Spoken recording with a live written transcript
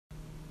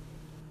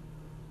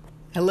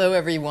Hello,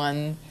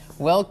 everyone.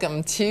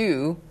 Welcome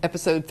to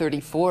episode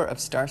 34 of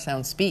Star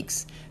Sound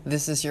Speaks.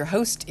 This is your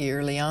host,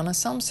 Irliana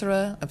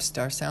Samsara of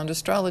Star Sound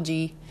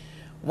Astrology.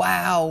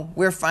 Wow,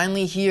 we're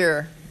finally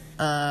here.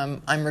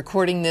 I'm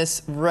recording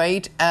this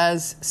right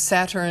as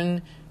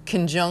Saturn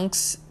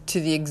conjuncts to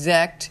the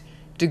exact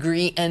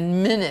degree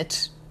and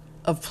minute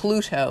of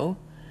Pluto.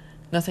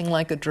 Nothing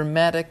like a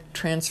dramatic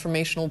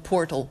transformational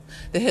portal.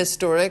 The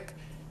historic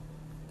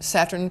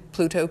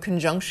Saturn-Pluto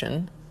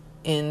conjunction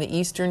in the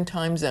Eastern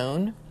time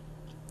zone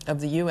of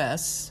the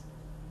U.S.,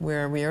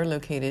 where we are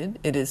located.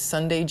 It is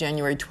Sunday,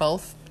 January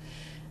 12th,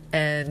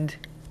 and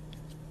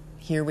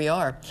here we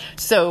are.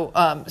 So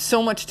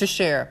much to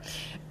share.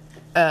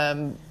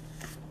 I'm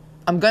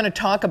going to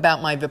talk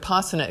about my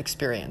Vipassana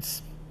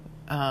experience.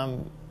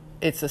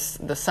 It's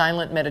the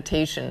silent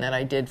meditation that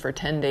I did for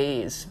 10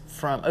 days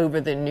from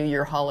over the New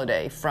Year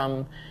holiday,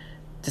 from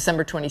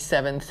December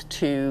 27th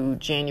to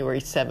January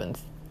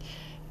 7th.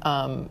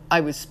 I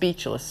was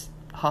speechless.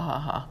 Ha ha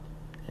ha.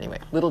 Anyway,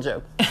 little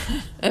joke.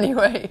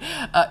 Anyway,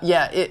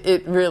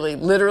 it really,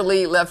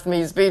 literally left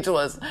me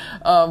speechless.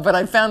 But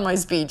I found my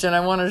speech and I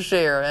want to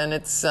share. And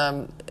it's,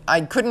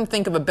 I couldn't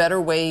think of a better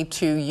way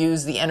to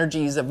use the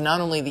energies of not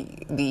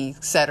only the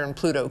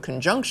Saturn-Pluto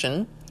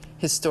conjunction,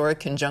 historic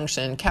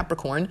conjunction in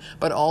Capricorn,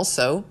 but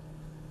also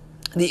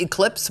the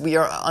eclipse. We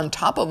are on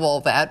top of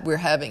all that. We're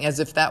having, as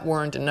if that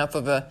weren't enough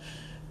of a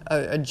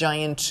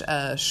giant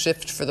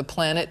shift for the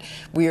planet.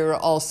 We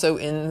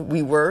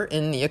were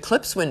in the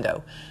eclipse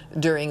window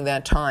during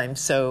that time.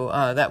 So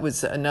that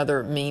was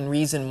another main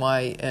reason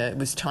why it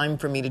was time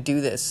for me to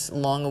do this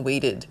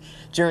long-awaited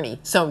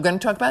journey. So I'm going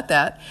to talk about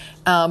that.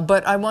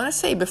 But I want to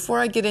say, before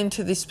I get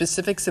into the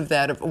specifics of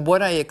that, of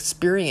what I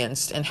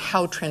experienced and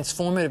how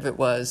transformative it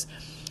was,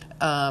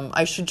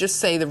 I should just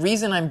say the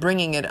reason I'm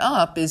bringing it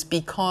up is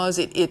because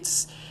it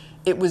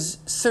was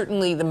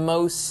certainly the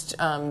most...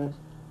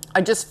 I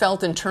just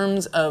felt, in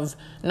terms of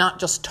not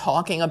just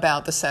talking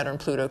about the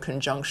Saturn-Pluto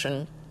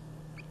conjunction,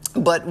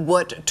 but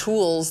what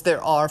tools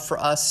there are for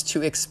us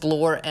to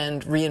explore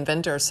and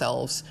reinvent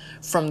ourselves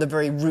from the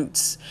very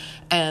roots.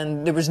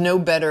 And there was no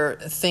better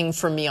thing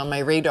for me on my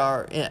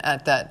radar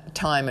at that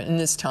time, in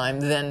this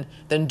time, than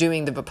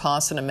doing the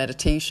Vipassana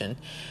meditation.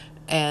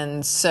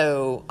 And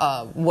so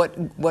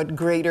what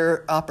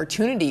greater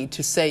opportunity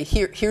to say,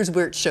 here's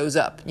where it shows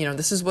up. You know,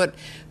 this is what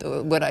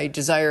I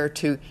desire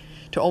to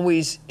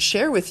always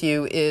share with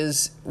you,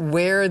 is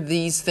where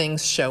these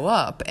things show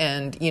up,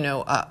 and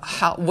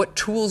what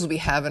tools we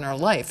have in our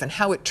life, and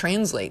how it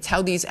translates,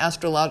 how these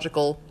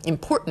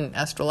important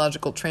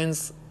astrological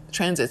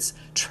transits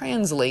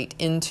translate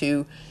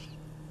into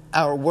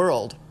our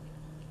world.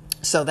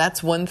 So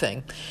that's one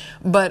thing.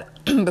 But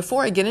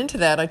before I get into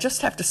that, I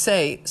just have to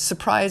say,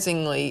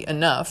 surprisingly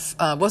enough,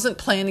 wasn't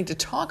planning to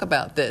talk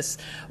about this,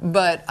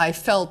 but I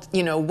felt,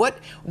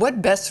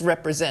 what best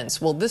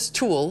represents? Well, this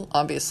tool,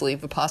 obviously,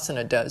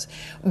 Vipassana does.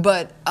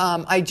 But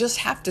I just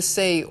have to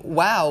say,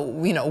 wow,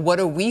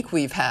 what a week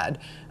we've had.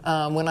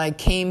 When I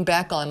came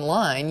back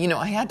online,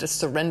 I had to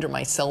surrender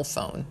my cell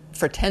phone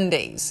for 10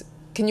 days.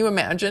 Can you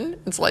imagine?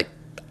 It's like,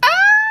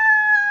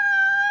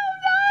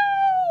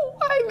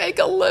 make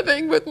a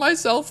living with my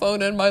cell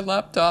phone and my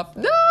laptop.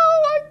 No,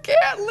 I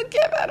can't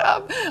give it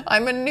up.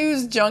 I'm a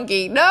news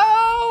junkie. No,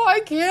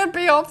 I can't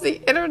be off the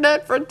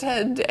internet for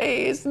 10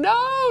 days. No.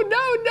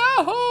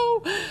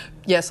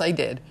 Yes, I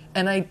did.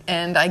 And I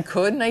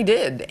could, and I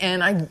did.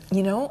 And I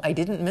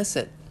didn't miss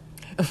it.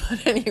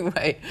 But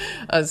anyway,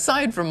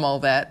 aside from all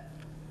that,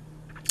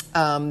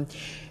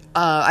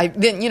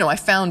 I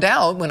found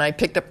out when I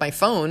picked up my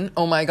phone,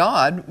 oh my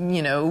God,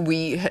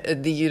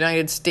 the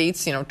United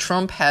States,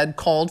 Trump had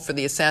called for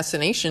the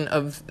assassination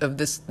of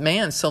this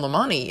man,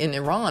 Soleimani, in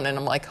Iran. And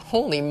I'm like,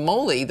 holy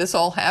moly, this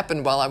all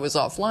happened while I was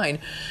offline.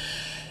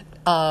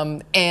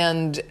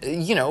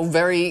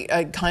 Very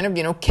kind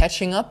of,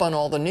 catching up on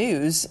all the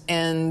news.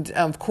 And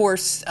of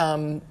course,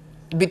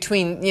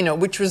 between,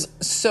 which was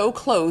so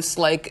close,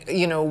 like,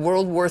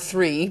 World War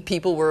III,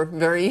 people were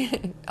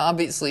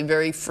obviously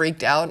very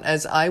freaked out,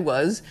 as I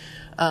was,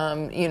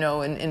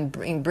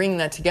 and bringing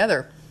that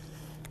together.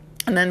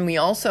 And then we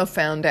also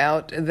found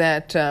out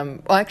that,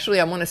 actually,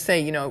 I want to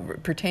say,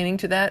 pertaining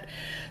to that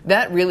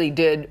really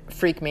did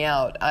freak me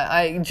out.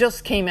 I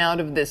just came out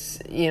of this,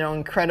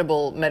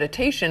 incredible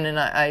meditation, and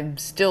I'm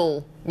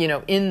still,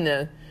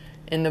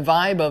 in the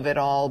vibe of it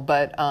all,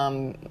 but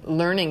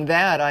learning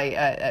that, I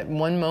at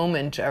one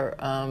moment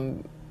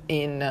on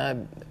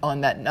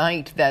that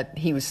night, that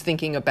he was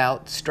thinking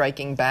about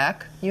striking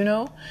back,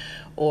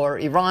 or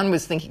Iran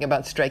was thinking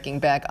about striking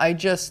back, I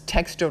just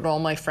texted all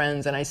my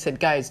friends and I said,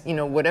 guys,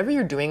 whatever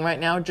you're doing right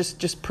now,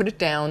 just put it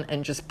down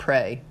and just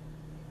pray.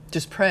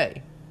 Just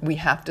pray. We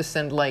have to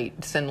send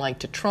light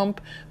to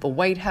Trump, the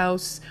White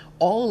House,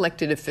 all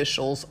elected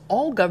officials,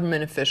 all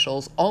government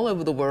officials all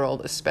over the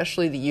world,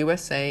 especially the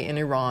USA and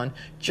Iran.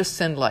 Just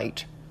send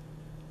light.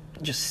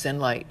 Just send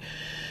light.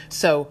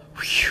 So,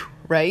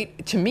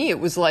 right? To me, it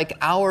was like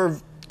our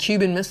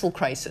Cuban Missile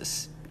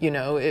Crisis.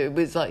 It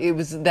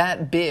was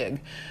that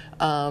big.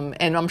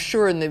 And I'm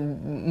sure in the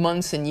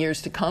months and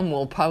years to come,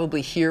 we'll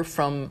probably hear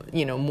from,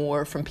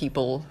 more from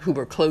people who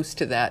were close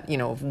to that,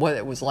 of what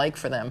it was like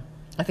for them.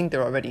 I think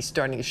they're already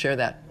starting to share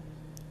that.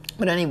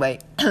 But anyway,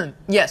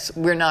 yes,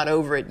 we're not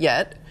over it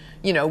yet.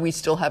 We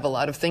still have a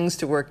lot of things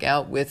to work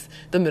out with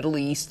the Middle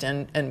East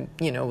and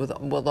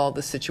with all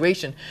the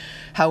situation.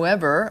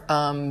 However,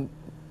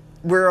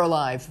 we're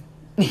alive,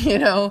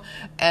 and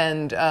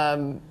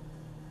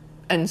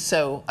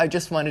so I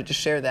just wanted to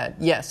share that.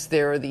 Yes,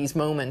 there are these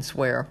moments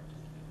where,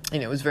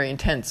 it was very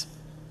intense.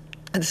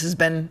 This has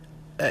been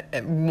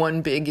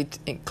one big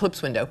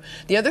eclipse window.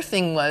 The other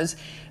thing was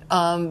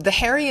the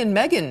Harry and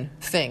Meghan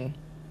thing,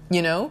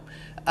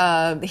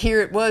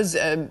 Here it was,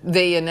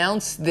 they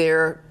announced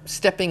their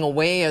stepping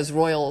away as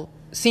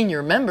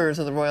senior members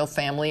of the royal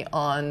family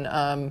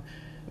on,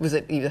 was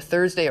it either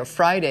Thursday or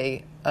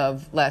Friday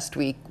of last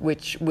week,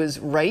 which was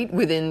right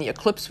within the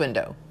eclipse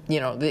window.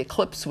 The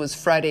eclipse was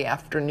Friday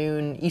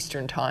afternoon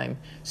Eastern time,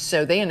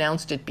 so they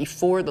announced it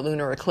before the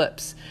lunar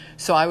eclipse.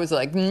 So I was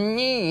like, Harry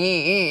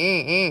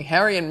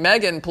and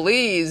Meghan,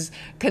 please,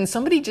 can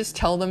somebody just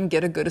tell them,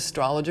 get a good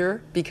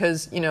astrologer?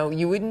 Because, you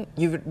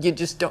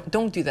just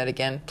don't do that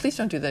again. Please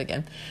don't do that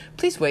again.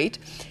 Please wait.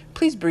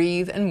 Please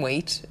breathe and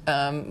wait.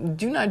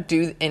 Do not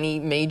do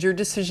any major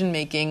decision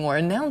making or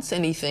announce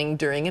anything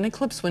during an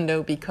eclipse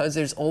window, because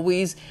there's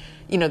always,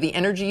 the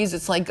energies,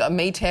 it's like a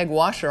Maytag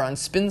washer on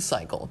spin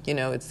cycle.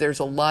 There's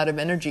a lot of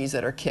energies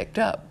that are kicked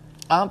up.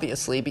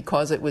 Obviously,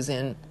 because it was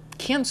in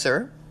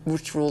Cancer,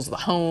 which rules the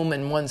home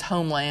and one's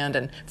homeland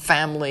and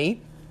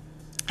family,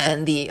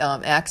 and the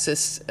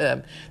axis,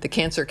 the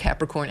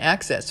Cancer-Capricorn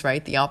axis,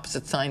 right? The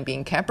opposite sign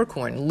being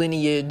Capricorn,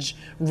 lineage,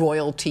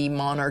 royalty,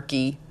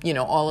 monarchy,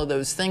 all of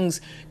those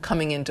things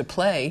coming into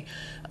play.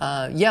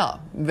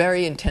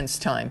 Very intense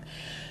time.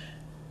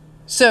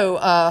 So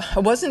I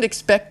wasn't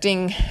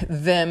expecting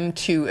them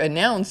to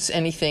announce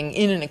anything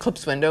in an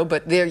eclipse window,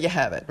 but there you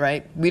have it,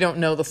 right? We don't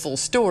know the full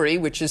story,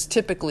 which is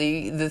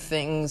typically the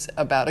things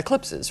about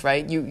eclipses,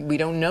 right? We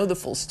don't know the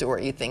full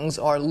story. Things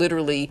are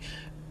literally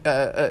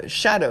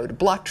shadowed,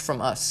 blocked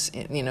from us.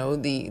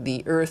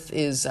 The Earth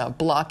is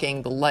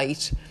blocking the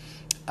light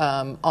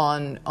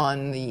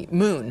on the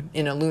moon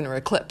in a lunar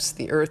eclipse.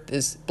 The Earth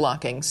is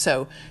blocking.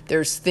 So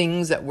there's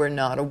things that we're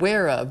not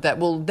aware of that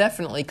will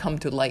definitely come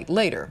to light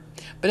later.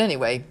 But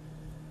anyway,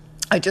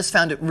 I just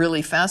found it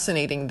really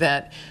fascinating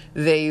that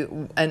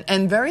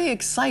and very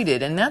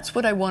excited, and that's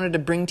what I wanted to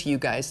bring to you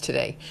guys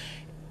today.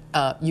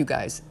 You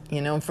guys,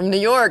 from New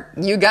York,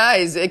 you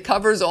guys, it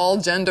covers all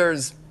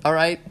genders, all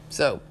right?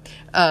 So,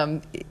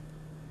 Harry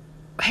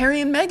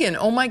and Meghan,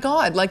 oh my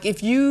God,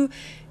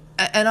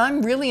 and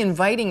I'm really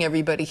inviting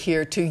everybody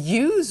here to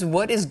use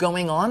what is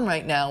going on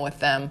right now with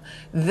them,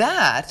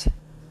 that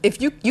if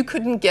you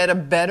couldn't get a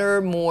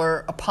better,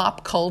 more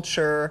pop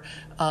culture,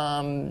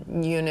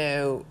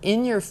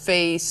 in your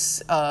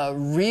face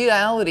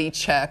reality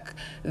check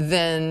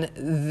than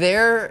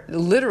their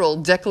literal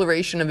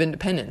Declaration of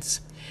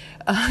Independence.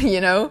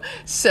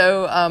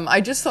 So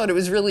I just thought it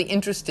was really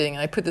interesting.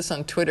 I put this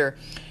on Twitter.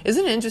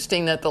 Isn't it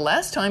interesting that the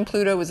last time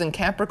Pluto was in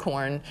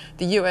Capricorn,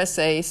 the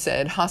USA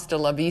said hasta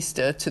la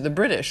vista to the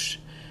British?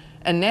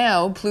 And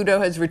now Pluto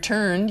has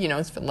returned,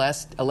 it's for the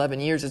last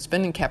 11 years it's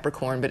been in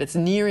Capricorn, but it's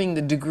nearing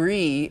the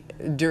degree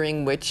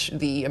during which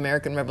the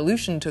American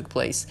Revolution took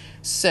place.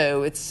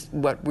 So it's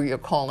what we are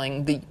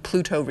calling the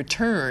Pluto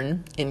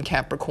return in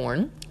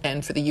Capricorn,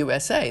 and for the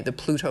USA, the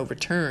Pluto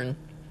return.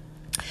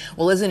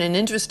 Well, isn't it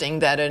interesting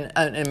that an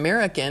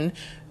American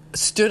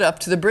stood up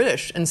to the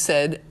British and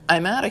said,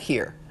 I'm out of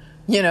here?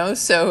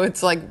 So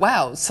it's like,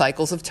 wow,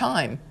 cycles of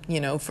time,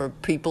 for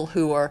people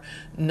who are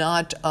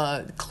not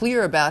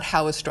clear about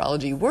how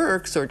astrology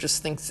works, or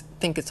just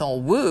think it's all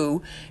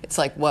woo. It's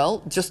like,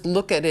 well, just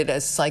look at it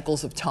as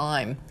cycles of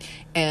time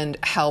and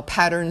how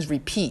patterns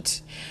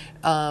repeat.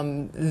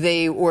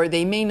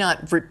 They may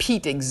not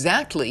repeat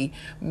exactly,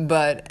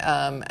 but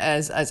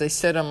as I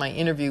said on my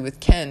interview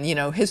with Ken,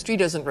 history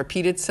doesn't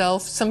repeat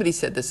itself. Somebody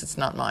said this, it's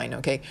not mine,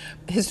 okay?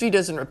 History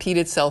doesn't repeat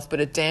itself, but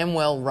it damn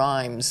well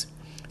rhymes.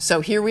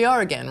 So here we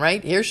are again,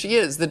 right? Here she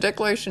is, the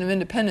Declaration of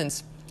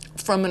Independence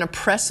from an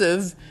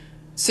oppressive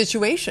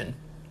situation.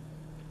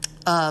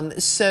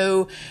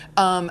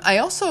 I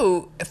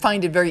also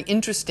find it very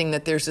interesting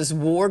that there's this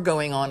war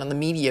going on in the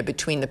media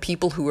between the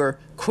people who are,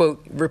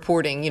 quote,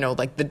 reporting,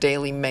 like the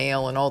Daily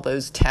Mail and all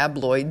those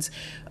tabloids,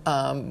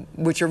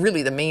 which are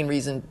really the main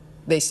reason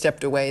they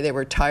stepped away. They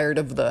were tired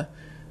of the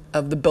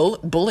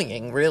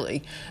bullying,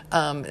 really.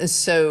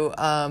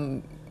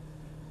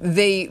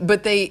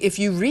 If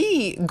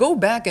you go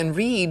back and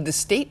read the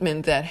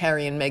statement that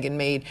Harry and Meghan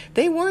made,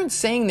 they weren't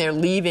saying they're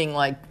leaving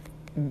like,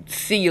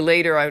 see you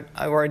later,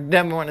 or I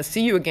never want to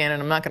see you again,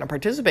 and I'm not going to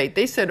participate.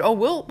 They said, oh,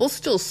 we'll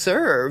still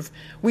serve.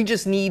 We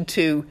just need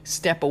to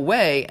step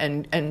away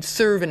and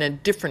serve in a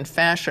different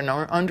fashion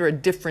or under a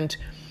different,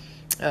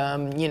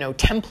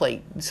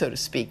 template, so to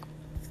speak.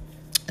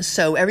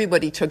 So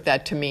everybody took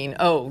that to mean,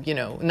 oh,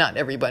 not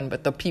everyone,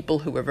 but the people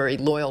who were very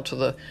loyal to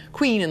the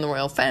Queen and the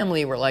royal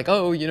family were like,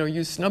 oh,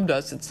 you snubbed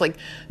us. It's like,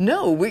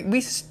 no,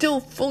 we still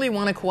fully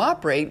want to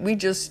cooperate. We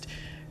just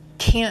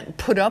can't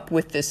put up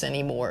with this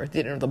anymore.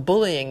 The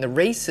bullying, the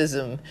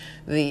racism,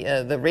 the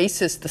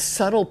racist, the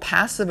subtle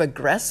passive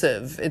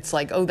aggressive. It's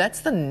like, oh, that's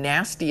the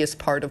nastiest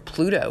part of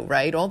Pluto,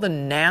 right? All the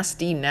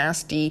nasty,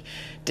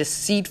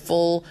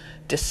 deceitful,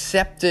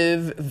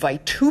 deceptive,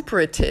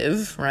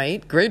 vituperative,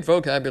 right? Great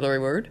vocabulary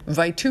word.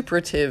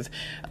 Vituperative,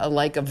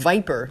 like a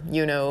viper,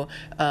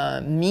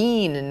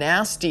 mean,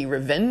 nasty,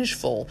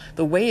 revengeful.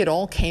 The way it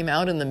all came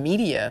out in the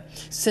media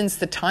since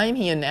the time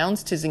he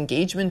announced his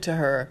engagement to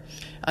her.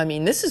 I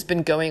mean, this has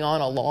been going on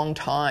a long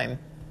time.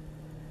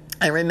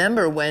 I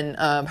remember when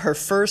her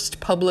first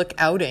public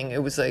outing,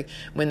 it was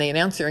when they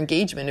announced their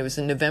engagement, it was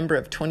in November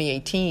of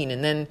 2018.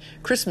 And then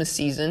Christmas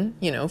season,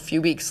 a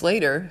few weeks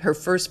later, her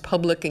first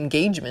public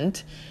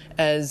engagement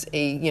as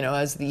the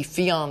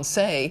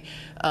fiancé,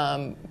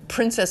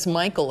 Princess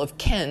Michael of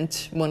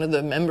Kent, one of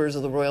the members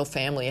of the royal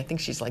family, I think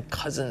she's like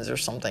cousins or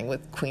something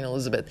with Queen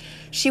Elizabeth,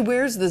 she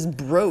wears this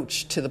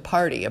brooch to the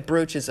party. A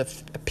brooch is a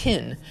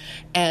pin,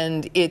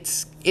 and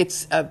it's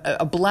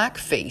a black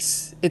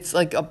face. It's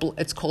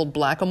called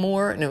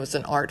blackamoor, and it was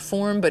an art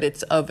form, but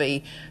it's of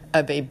a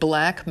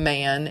black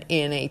man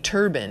in a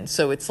turban.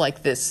 So it's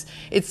like this.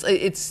 It's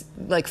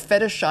like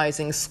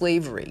fetishizing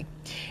slavery.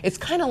 It's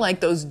kind of like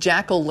those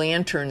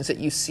jack-o'-lanterns that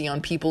you see on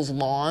people's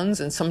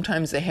lawns, and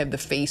sometimes they have the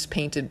face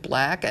painted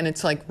black, and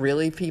it's like,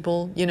 really,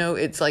 people?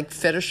 It's like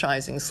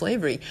fetishizing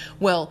slavery.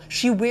 Well,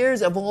 she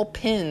wears, of all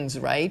pins,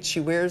 right? She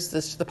wears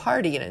this to the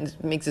party, and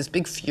it makes this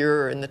big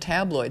furor in the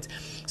tabloids.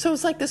 So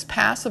it's like this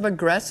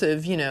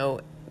passive-aggressive, I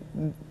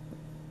don't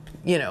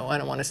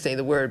want to say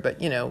the word, but,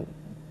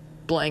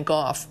 blank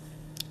off.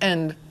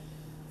 And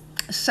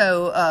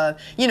so,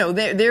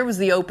 there was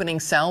the opening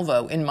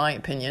salvo, in my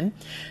opinion.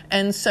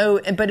 And so,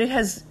 but it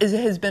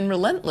has been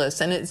relentless,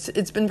 and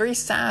it's been very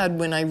sad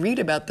when I read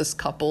about this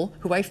couple,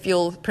 who I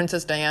feel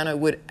Princess Diana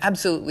would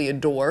absolutely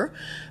adore,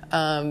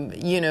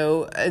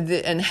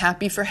 and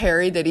happy for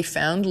Harry that he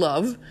found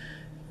love.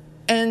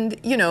 And,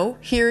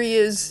 here he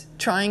is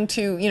trying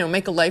to,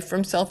 make a life for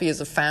himself. He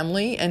has a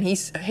family, and he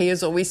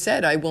has always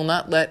said, I will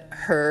not let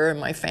her and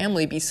my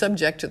family be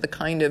subject to the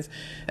kind of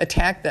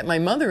attack that my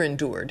mother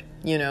endured,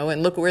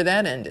 and look where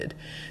that ended.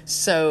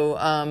 So,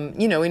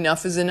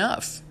 enough is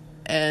enough.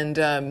 And,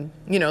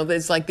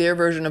 it's like their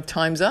version of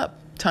time's up.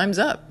 Time's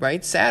up,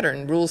 right?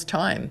 Saturn rules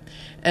time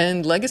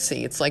and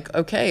legacy. It's like,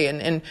 okay.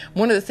 And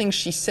one of the things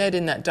she said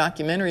in that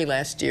documentary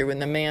last year when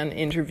the man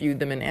interviewed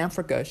them in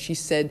Africa, she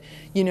said,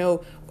 she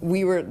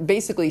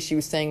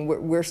was saying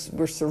we're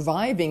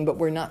surviving, but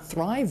we're not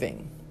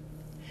thriving.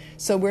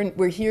 So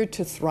we're here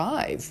to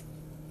thrive.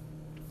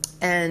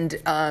 And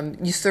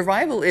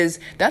survival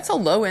that's a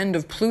low end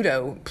of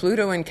Pluto.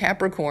 Pluto and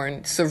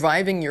Capricorn,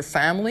 surviving your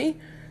family,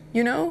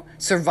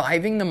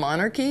 surviving the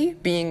monarchy,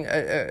 being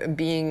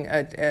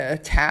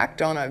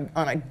attacked on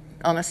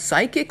a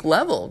psychic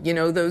level,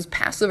 those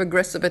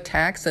passive-aggressive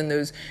attacks and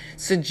those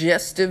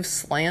suggestive,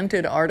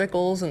 slanted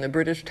articles in the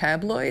British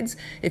tabloids.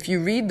 If you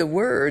read the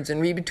words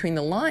and read between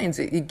the lines,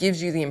 it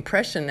gives you the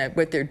impression that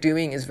what they're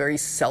doing is very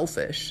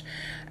selfish,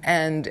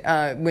 and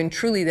when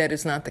truly that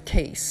is not the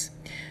case.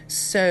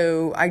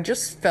 So I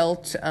just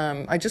felt,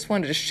 I just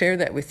wanted to share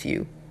that with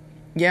you.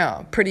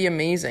 Yeah, pretty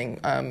amazing.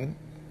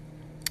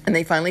 And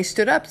they finally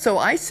stood up. So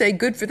I say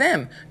good for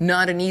them.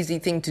 Not an easy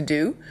thing to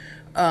do.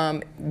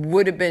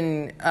 Would have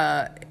been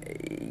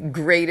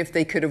great if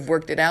they could have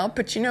worked it out.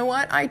 But you know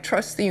what? I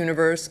trust the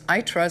universe.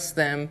 I trust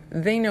them.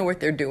 They know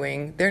what they're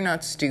doing. They're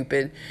not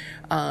stupid.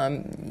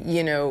 In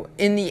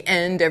the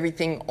end,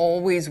 everything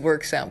always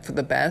works out for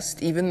the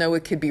best, even though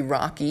it could be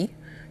rocky.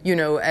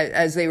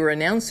 As they were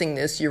announcing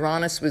this,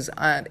 Uranus was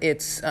at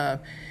it's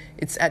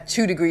at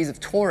 2 degrees of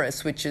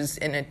Taurus,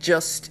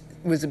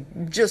 was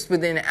just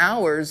within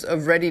hours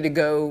of ready to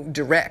go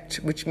direct,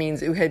 which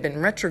means it had been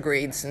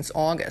retrograde since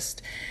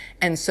August.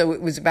 And so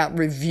it was about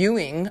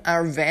reviewing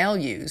our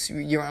values.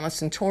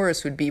 Uranus and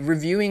Taurus would be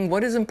reviewing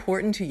what is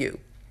important to you.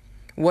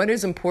 What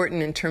is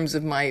important in terms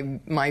of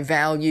my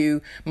value,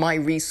 my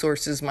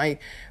resources,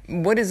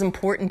 what is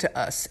important to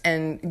us?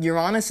 And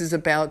Uranus is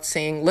about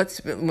saying,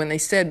 when they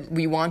said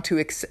we want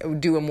to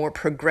do a more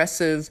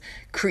progressive,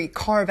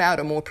 carve out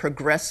a more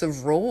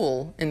progressive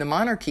role in the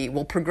monarchy.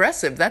 Well,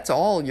 progressive, that's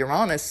all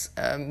Uranus,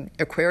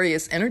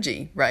 Aquarius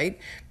energy, right?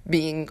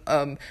 Being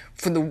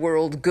for the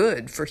world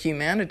good, for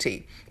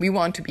humanity. We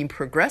want to be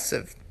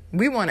progressive.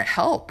 We want to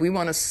help, we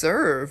want to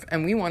serve,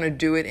 and we want to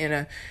do it in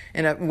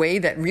a way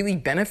that really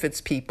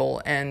benefits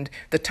people. And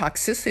the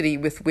toxicity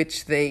with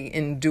which they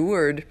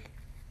endured,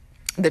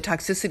 the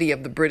toxicity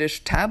of the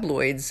British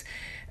tabloids,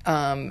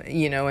 and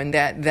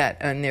that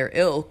and their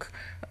ilk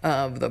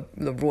of the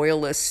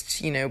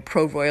royalist,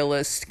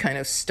 pro-royalist, kind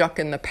of stuck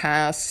in the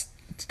past,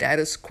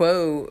 status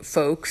quo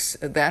folks,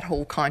 that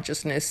whole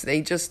consciousness,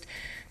 they just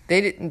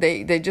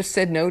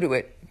said no to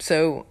it.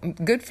 So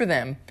good for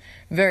them.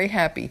 Very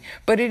happy.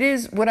 But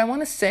what I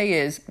want to say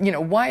is,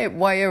 why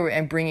am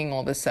I bringing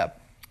all this up?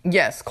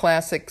 Yes,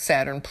 classic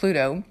Saturn,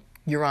 Pluto,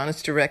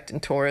 Uranus direct in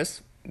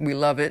Taurus. We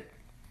love it.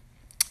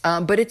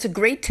 But it's a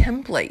great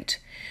template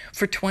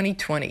for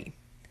 2020.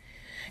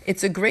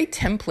 It's a great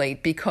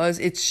template because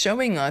it's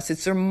showing us,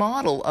 it's a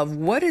model of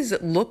what does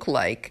it look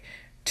like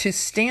to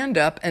stand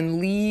up and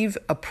leave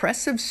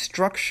oppressive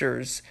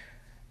structures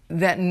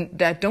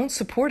that don't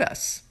support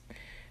us.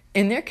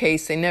 In their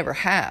case, they never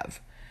have.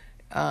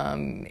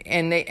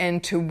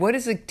 And to what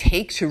does it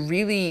take to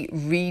really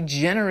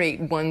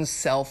regenerate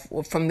oneself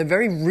from the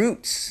very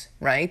roots,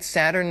 right?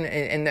 Saturn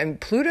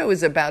and Pluto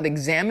is about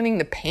examining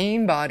the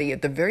pain body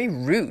at the very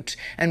root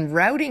and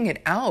routing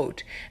it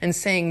out and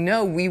saying,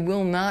 no, we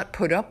will not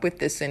put up with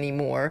this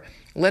anymore.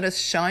 Let us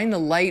shine the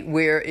light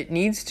where it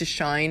needs to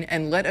shine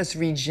and let us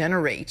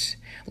regenerate.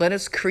 Let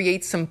us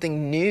create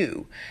something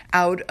new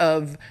out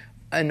of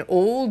an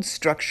old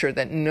structure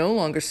that no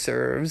longer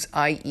serves,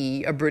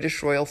 i.e. a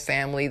British royal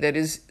family that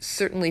is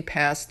certainly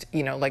past,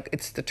 like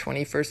it's the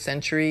 21st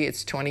century,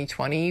 it's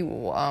 2020.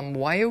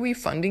 Why are we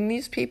funding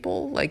these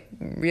people? Like,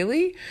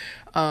 really?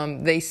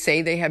 They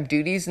say they have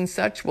duties and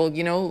such. Well,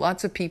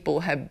 lots of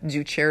people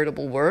do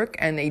charitable work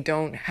and they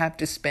don't have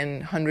to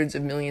spend hundreds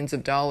of millions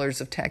of dollars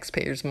of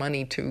taxpayers'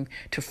 money to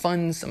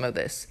fund some of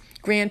this.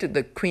 Granted,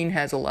 the Queen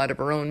has a lot of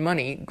her own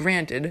money.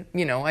 Granted,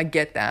 I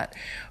get that.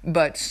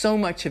 But so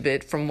much of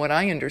it, from what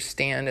I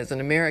understand as an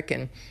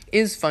American,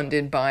 is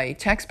funded by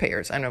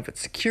taxpayers. I don't know if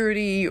it's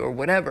security or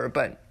whatever,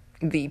 but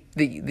the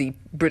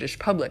British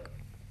public.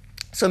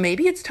 So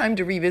maybe it's time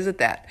to revisit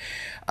that.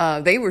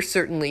 They were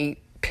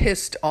certainly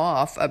pissed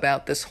off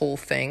about this whole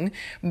thing.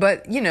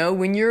 But,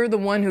 when you're the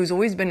one who's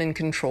always been in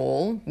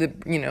control,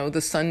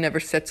 the sun never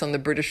sets on the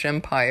British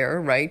Empire,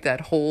 right?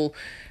 That whole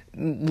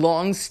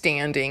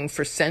long-standing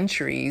for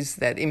centuries,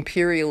 that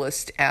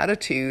imperialist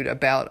attitude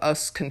about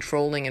us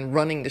controlling and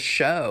running the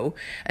show,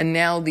 and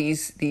now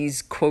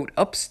these quote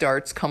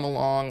upstarts come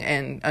along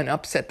and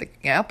upset the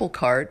apple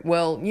cart.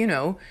 Well,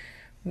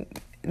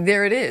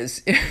 there it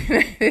is.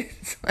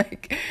 It's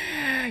like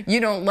you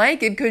don't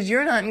like it because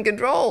you're not in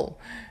control.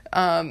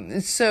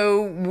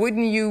 So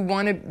wouldn't you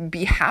want to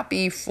be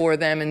happy for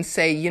them and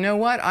say, you know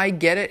what, I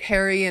get it,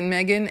 Harry and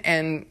Meghan,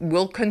 and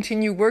we'll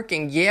continue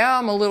working. Yeah,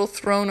 I'm a little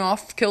thrown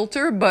off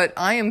kilter, but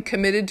I am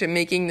committed to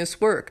making this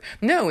work.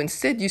 No,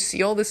 instead you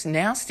see all this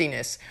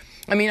nastiness.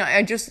 I mean,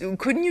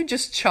 couldn't you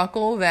just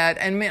chuckle that?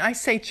 And I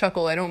say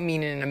chuckle, I don't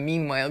mean it in a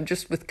mean way,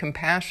 just with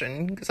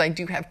compassion, because I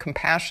do have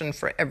compassion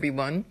for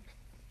everyone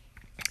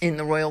in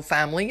the royal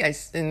family.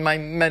 In my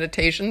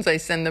meditations, I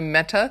send them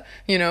metta,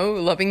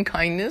 loving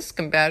kindness,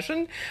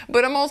 compassion.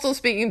 But I'm also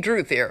speaking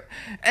truth here.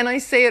 And I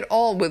say it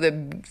all with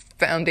a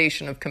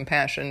foundation of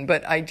compassion.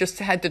 But I just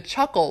had to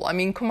chuckle. I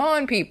mean, come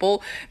on,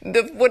 people.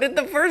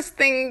 The first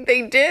thing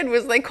they did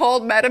was they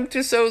called Madame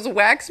Tussauds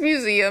Wax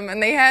Museum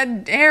and they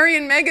had Harry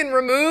and Meghan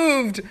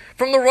removed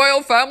from the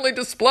royal family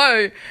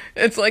display.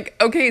 It's like,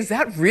 okay, is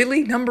that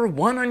really number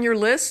one on your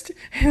list?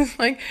 It's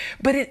like,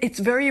 but it's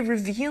very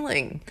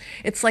revealing.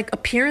 It's like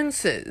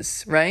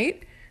appearances,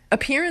 right?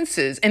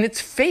 Appearances, and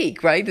it's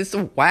fake, right? It's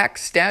a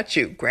wax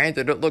statue.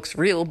 Granted, it looks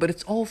real, but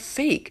it's all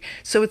fake.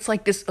 So it's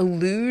like this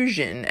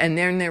illusion, and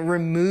then they're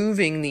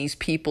removing these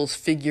people's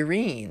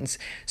figurines.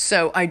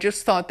 So I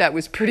just thought that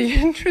was pretty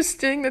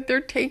interesting that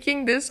they're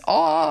taking this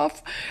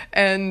off.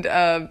 And,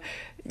 again,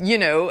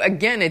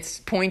 it's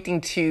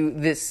pointing to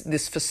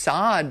this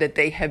facade that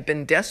they have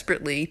been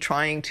desperately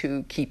trying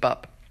to keep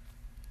up.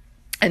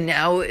 And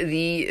now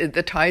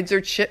the tides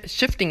are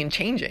shifting and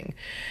changing,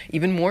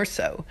 even more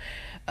so.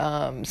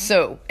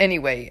 So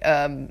anyway,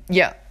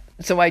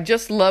 So I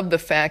just love the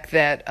fact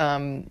that,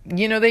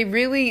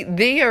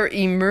 they are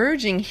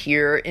emerging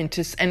here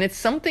into, and it's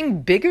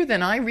something bigger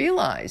than I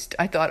realized.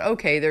 I thought,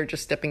 okay, they're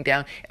just stepping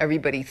down.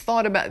 Everybody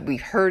thought about it. We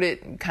heard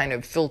it kind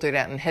of filtered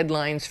out in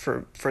headlines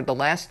for the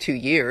last 2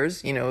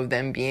 years,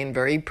 them being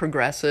very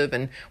progressive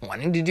and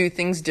wanting to do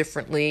things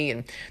differently.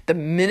 And the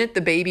minute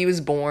the baby was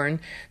born,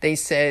 they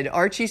said,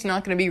 Archie's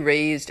not going to be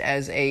raised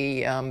as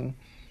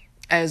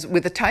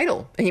with a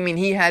title. I mean,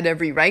 he had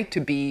every right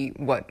to be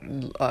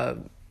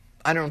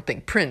I don't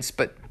think Prince,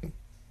 but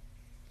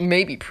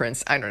maybe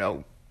Prince. I don't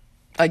know.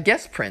 I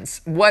guess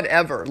Prince,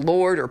 whatever,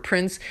 Lord or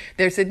Prince.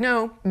 They said,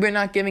 no, we're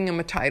not giving him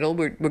a title.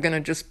 We're going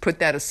to just put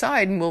that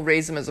aside and we'll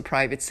raise him as a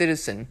private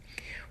citizen.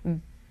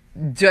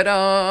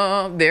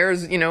 Ta-da!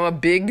 There's, a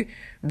big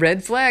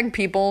red flag,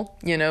 people.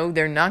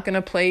 They're not going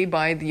to play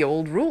by the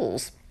old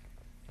rules.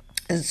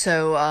 And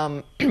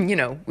so,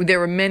 there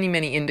were many,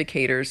 many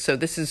indicators. So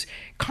this is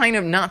kind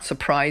of not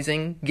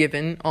surprising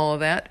given all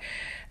of that.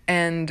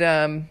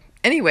 And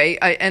anyway,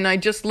 I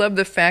just love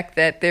the fact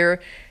that they're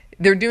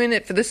doing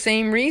it for the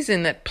same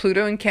reason that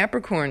Pluto and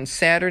Capricorn,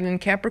 Saturn and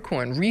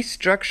Capricorn,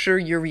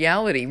 restructure your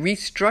reality,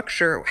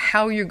 restructure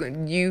how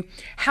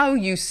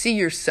you see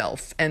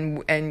yourself,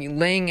 and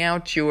laying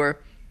out your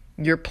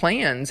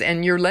plans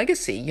and your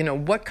legacy.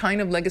 What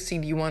kind of legacy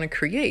do you want to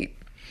create?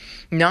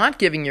 Not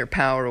giving your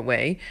power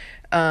away.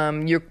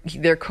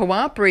 They're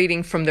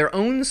cooperating from their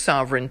own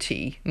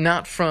sovereignty,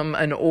 not from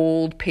an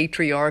old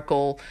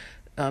patriarchal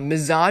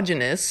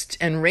misogynist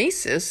and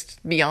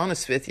racist, to be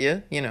honest with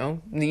you.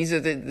 These are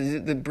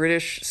the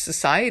British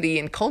society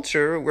and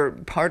culture were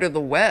part of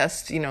the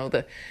West,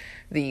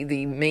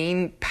 the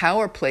main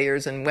power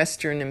players in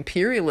Western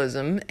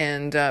imperialism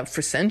and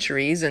for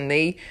centuries, and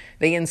they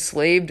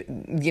enslaved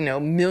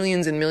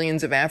millions and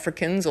millions of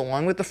Africans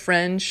along with the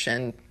French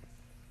and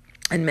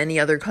many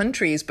other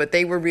countries, but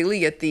they were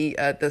really at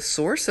the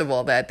source of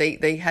all that.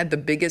 They had the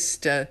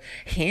biggest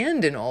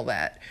hand in all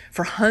that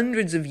for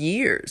hundreds of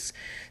years.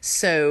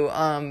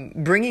 So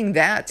bringing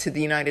that to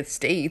the United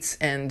States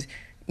and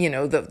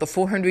the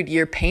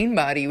 400-year pain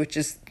body, which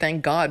is,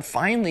 thank God,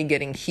 finally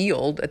getting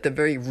healed at the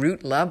very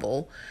root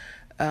level.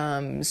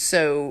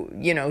 So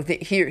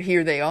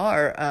here they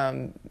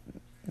are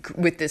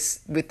with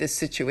this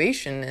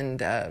situation,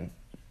 and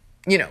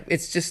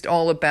it's just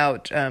all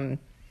about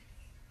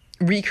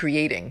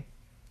recreating,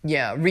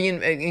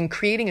 in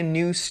creating a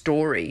new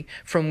story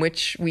from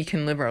which we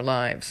can live our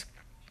lives.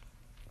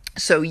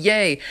 So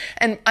yay.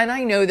 And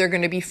I know they're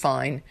going to be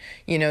fine.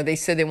 They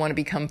said they want to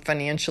become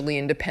financially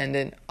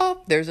independent.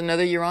 Oh, there's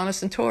another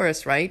Uranus and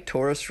Taurus, right?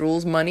 Taurus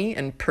rules money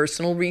and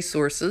personal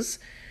resources,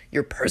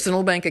 your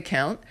personal bank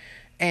account.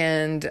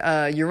 And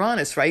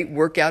Uranus, right?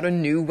 Work out a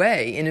new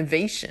way,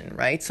 innovation,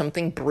 right?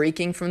 Something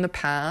breaking from the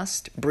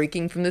past,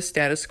 breaking from the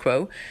status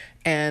quo.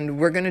 And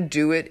we're going to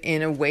do it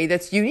in a way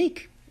that's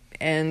unique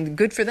and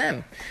good for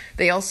them.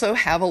 They also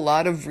have a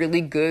lot of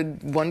really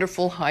good,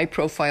 wonderful,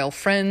 high-profile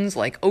friends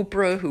like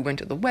Oprah, who went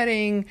to the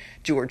wedding,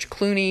 George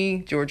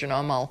and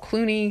Amal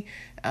Clooney,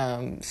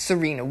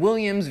 Serena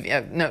Williams.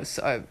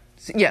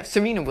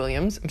 Serena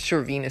Williams. I'm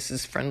sure Venus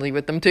is friendly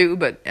with them too,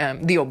 but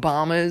the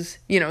Obamas,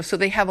 so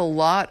they have a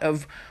lot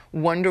of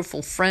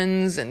wonderful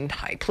friends and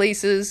high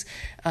places.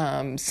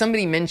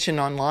 Somebody mentioned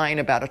online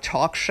about a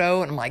talk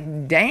show, and I'm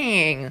like,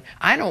 dang,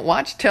 I don't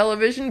watch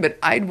television, but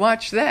I'd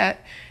watch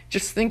that.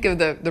 Just think of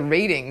the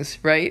ratings,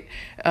 right?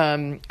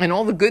 And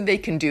all the good they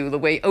can do, the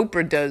way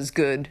Oprah does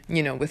good,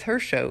 with her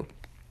show.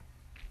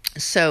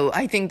 So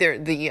I think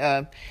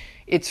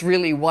it's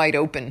really wide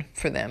open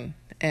for them.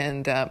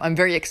 And I'm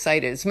very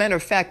excited. As a matter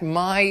of fact,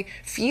 my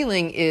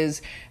feeling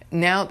is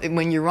now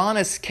when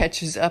Uranus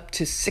catches up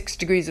to 6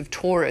 degrees of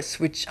Taurus,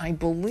 which I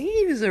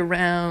believe is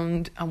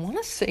around, I want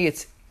to say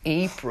it's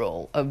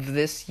April of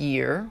this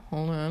year.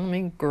 Hold on, let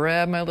me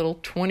grab my little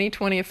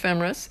 2020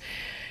 ephemeris,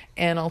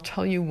 and I'll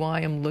tell you why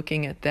I'm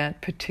looking at that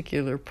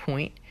particular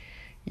point.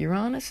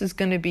 Uranus is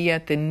going to be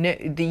at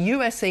the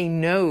USA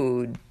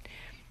node,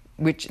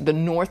 which the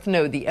North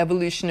Node, the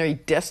evolutionary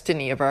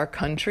destiny of our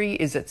country,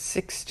 is at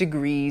 6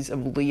 degrees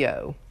of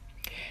Leo.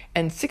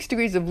 And 6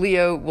 degrees of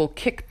Leo will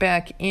kick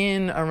back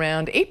in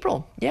around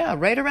April. Yeah,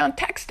 right around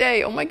tax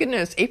day. Oh my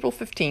goodness, April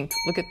 15th.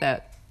 Look at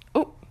that.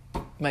 Oh,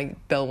 my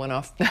bell went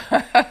off.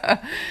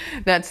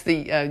 That's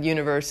the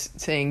universe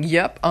saying,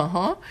 yep,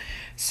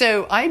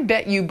 So I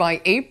bet you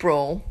by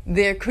April,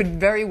 there could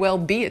very well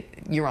be it.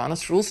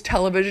 Uranus rules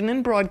television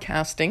and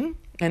broadcasting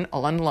and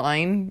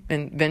online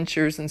and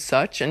ventures and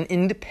such, and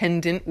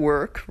independent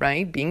work,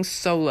 right? Being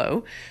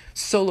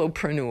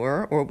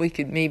solopreneur, or we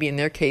could maybe in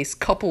their case,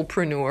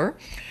 couplepreneur.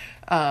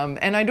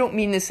 And I don't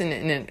mean this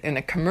in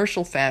a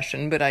commercial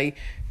fashion, but I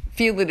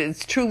feel that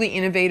it's truly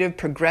innovative,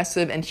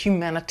 progressive, and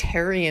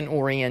humanitarian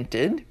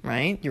oriented,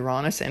 right?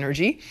 Uranus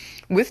energy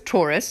with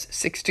Taurus,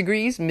 6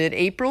 degrees,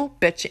 mid-April.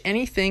 Bet you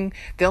anything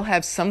they'll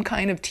have some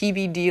kind of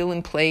TV deal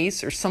in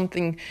place or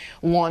something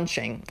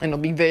launching, and it'll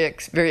be very,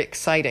 very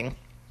exciting,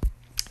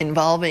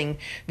 involving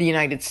the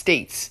United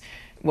States.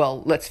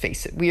 Well, let's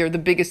face it, we are the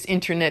biggest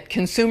internet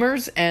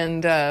consumers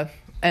and the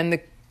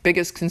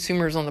biggest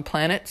consumers on the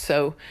planet.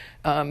 So,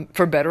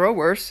 for better or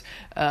worse,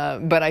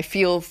 but I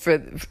feel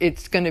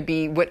it's going to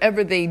be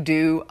whatever they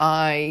do.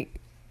 I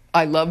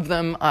love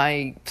them.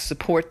 I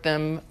support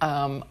them.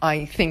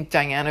 I think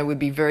Diana would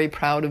be very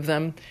proud of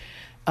them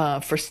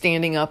for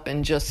standing up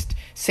and just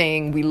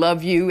saying, we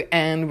love you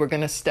and we're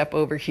going to step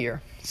over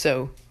here.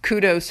 So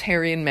kudos,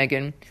 Harry and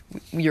Meghan.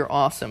 You're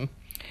awesome.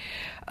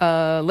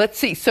 Let's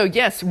see. So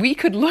yes, we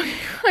could look,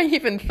 I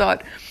even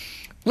thought,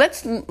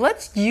 let's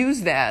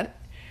use that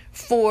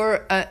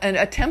for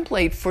a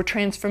template for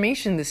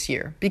transformation this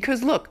year.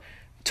 Because look,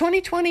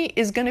 2020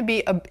 is going to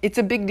be it's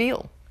a big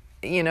deal.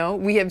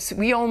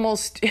 We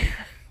almost,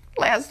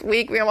 last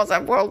week, we almost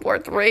had World War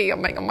III.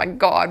 I'm like, oh my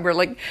God, we're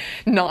like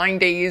 9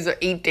 days or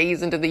 8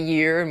 days into the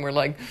year, and we're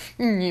like,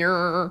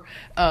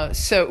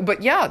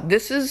 but yeah,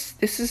 this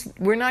is,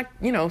 we're not,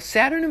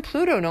 Saturn and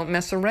Pluto don't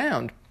mess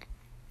around.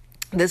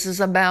 This is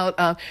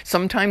about,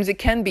 sometimes it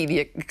can be the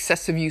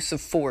excessive use of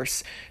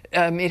force.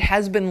 It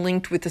has been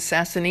linked with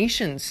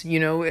assassinations,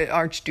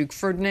 Archduke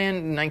Ferdinand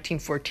in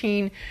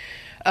 1914,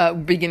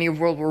 beginning of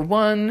World War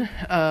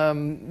I,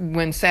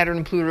 when Saturn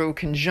and Pluto were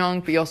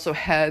conjunct. We also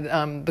had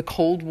the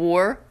Cold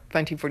War,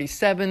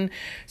 1947.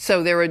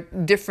 So there are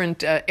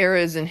different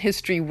eras in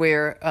history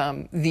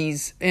where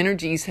these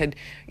energies had,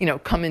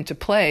 come into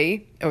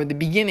play, or the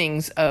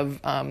beginnings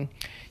of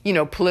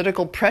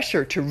political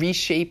pressure to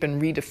reshape and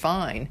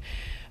redefine.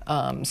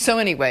 So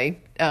anyway,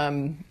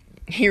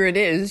 here it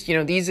is.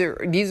 These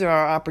are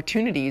our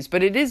opportunities,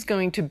 but it is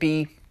going to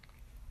be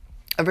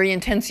a very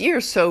intense year.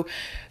 So,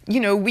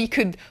 we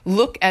could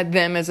look at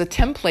them as a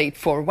template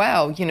for,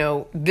 wow,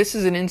 this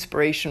is an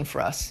inspiration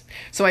for us.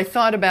 So I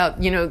thought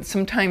about,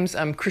 sometimes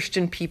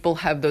Christian people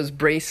have those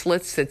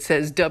bracelets that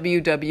says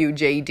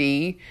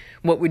WWJD,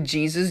 what would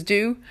Jesus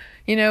do?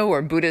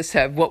 Or Buddhists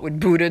have, what would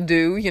Buddha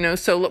do?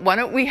 So why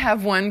don't we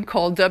have one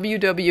called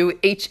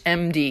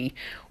WWHMD,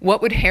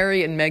 what would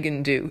Harry and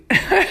Meghan do?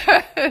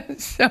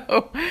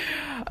 So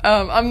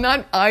I'm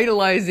not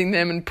idolizing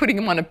them and putting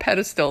them on a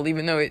pedestal,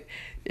 even though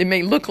it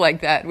may look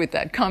like that with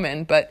that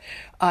comment, but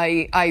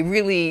I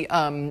really,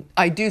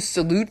 I do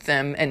salute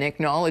them and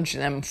acknowledge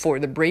them for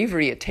the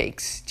bravery it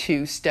takes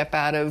to step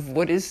out of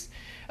what is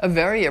a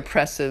very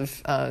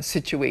oppressive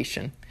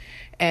situation,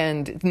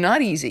 and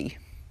not easy.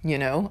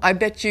 I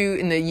bet you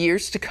in the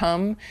years to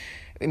come,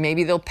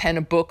 maybe they'll pen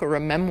a book or a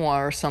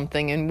memoir or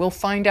something, and we'll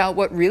find out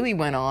what really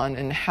went on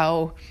and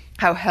how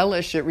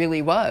hellish it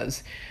really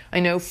was. I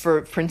know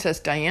for Princess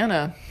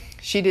Diana,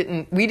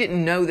 we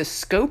didn't know the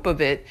scope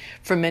of it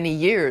for many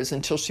years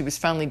until she was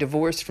finally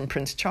divorced from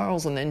Prince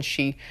Charles, and then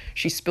she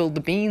spilled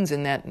the beans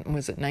in that,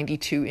 was it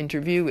 92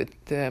 interview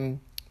with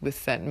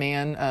that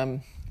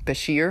man,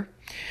 Bashir.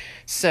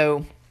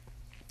 So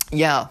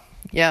yeah,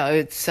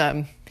 it's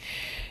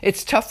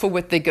tough for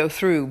what they go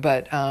through,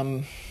 but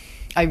I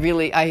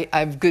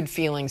have good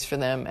feelings for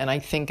them, and I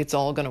think it's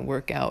all going to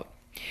work out.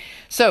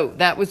 So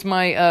that was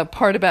my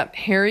part about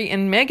Harry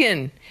and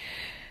Meghan.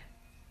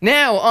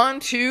 Now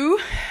on to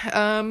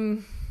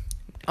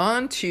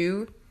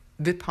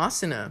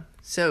Vipassana.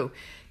 So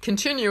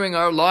continuing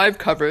our live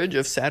coverage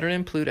of Saturn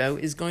and Pluto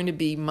is going to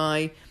be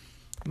my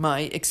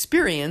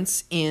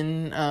experience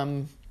in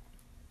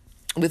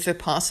with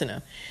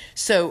Vipassana.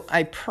 So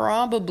I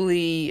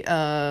probably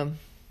I'm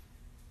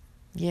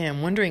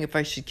wondering if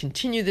I should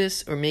continue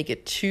this or make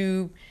it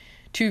two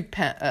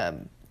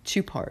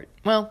part.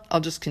 Well,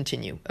 I'll just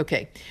continue.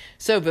 Okay.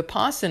 So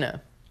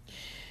Vipassana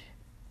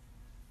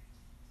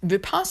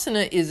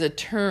is a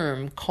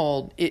term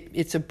called,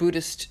 it's a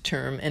Buddhist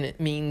term, and it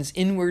means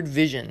inward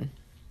vision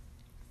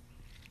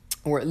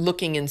or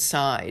looking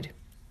inside.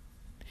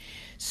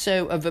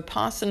 So a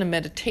Vipassana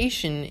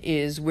meditation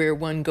is where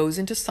one goes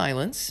into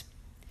silence,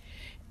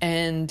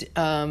 and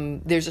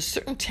there's a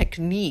certain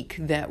technique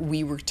that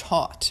we were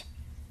taught.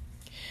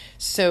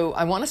 So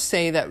I want to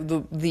say that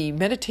the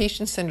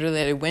meditation center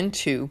that I went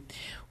to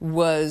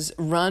was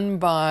run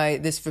by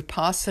this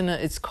Vipassana.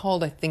 It's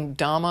called, I think,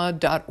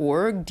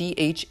 Dhamma.org,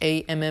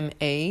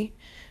 DHAMMA,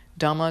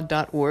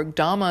 Dhamma.org.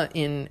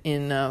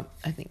 Dhamma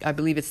I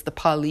believe it's the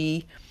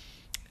Pali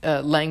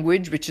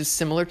language, which is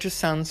similar to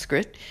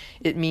Sanskrit.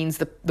 It means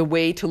the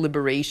way to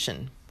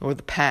liberation, or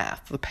the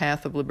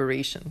path of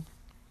liberation.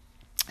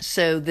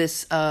 So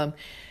this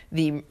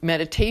the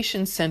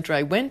meditation center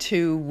I went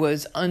to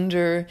was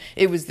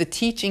it was the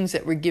teachings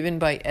that were given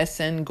by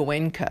S.N.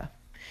 Goenka.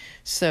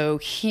 So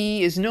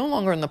he is no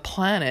longer on the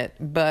planet,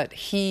 but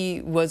he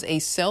was a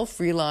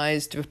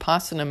self-realized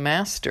Vipassana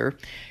master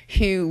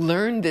who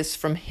learned this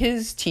from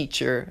his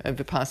teacher, a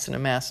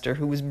Vipassana master,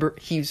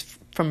 he's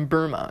from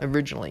Burma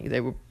originally. They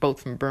were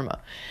both from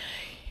Burma.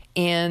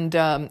 And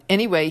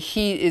anyway,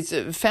 it's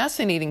a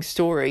fascinating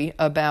story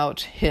about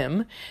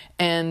him,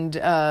 and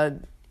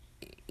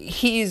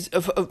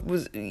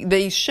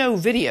they show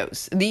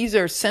videos. These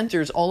are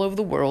centers all over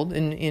the world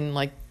in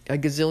like a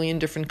gazillion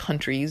different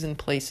countries and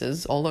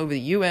places all over the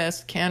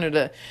U.S.,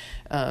 Canada,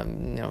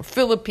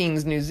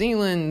 Philippines, New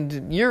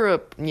Zealand,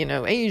 Europe,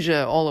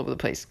 Asia, all over the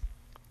place.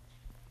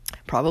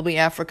 Probably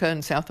Africa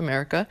and South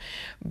America,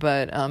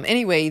 but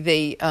anyway,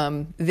 they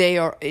are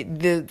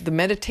the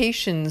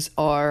meditations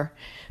are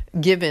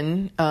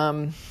given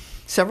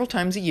several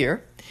times a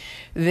year.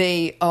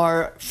 They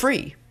are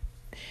free.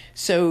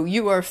 So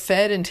you are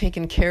fed and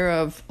taken care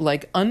of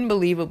like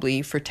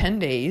unbelievably for 10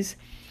 days.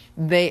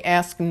 They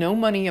ask no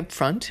money up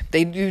front.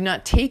 They do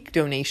not take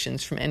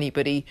donations from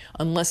anybody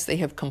unless they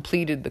have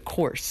completed the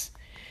course.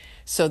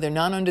 So they're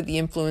not under the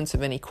influence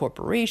of any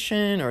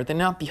corporation, or they're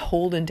not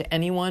beholden to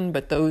anyone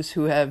but those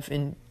who have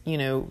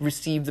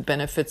received the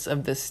benefits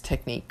of this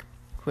technique,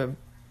 who have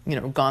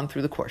gone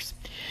through the course.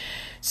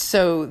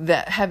 So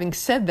that, having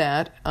said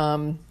that,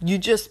 you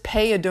just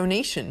pay a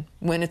donation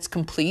when it's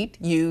complete.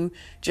 You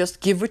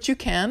just give what you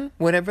can,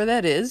 whatever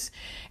that is.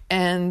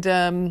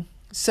 And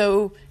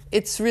so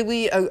it's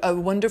really a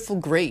wonderful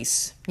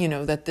grace,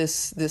 that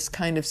this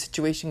kind of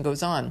situation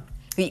goes on.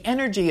 The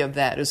energy of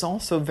that is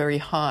also very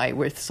high,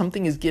 where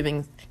something is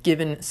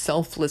given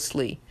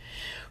selflessly,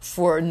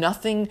 for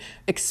nothing,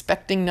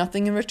 expecting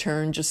nothing in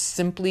return, just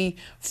simply,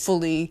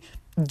 fully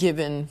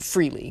given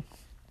freely.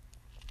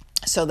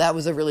 So that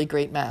was a really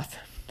great math.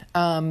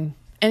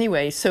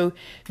 Anyway, so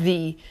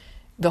the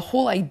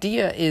whole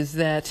idea is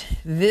that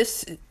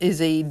this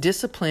is a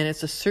discipline,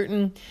 it's a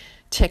certain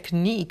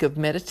technique of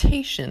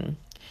meditation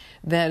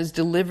that is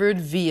delivered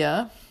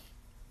via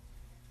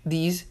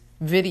these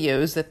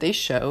videos that they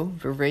show,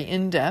 were very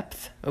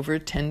in-depth, over a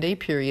 10-day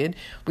period.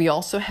 We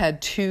also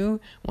had two,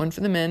 one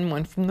for the men,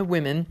 one from the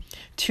women,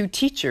 two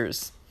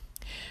teachers.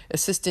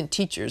 assistant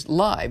teachers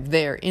live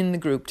there in the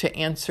group to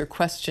answer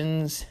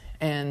questions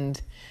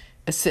and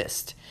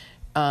assist.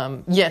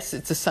 Yes,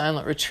 it's a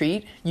silent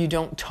retreat. You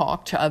don't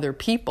talk to other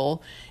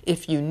people.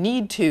 If you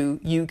need to,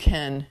 you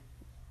can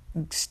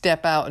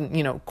step out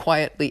and,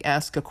 quietly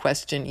ask a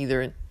question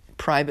either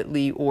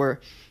privately, or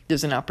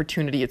there's an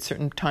opportunity at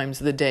certain times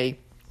of the day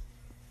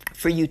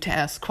for you to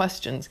ask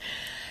questions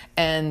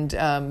and,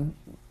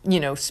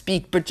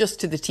 speak, but just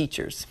to the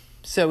teachers.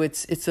 So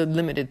it's a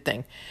limited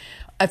thing.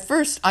 At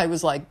first I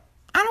was like,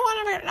 I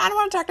don't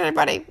want to talk to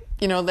anybody.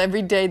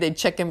 Every day they'd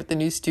check in with the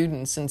new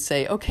students and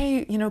say,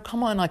 okay,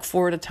 come on, like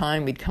 4 at a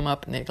time. We'd come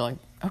up and they'd go like,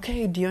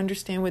 okay, do you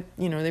understand what,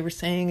 they were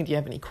saying? Do you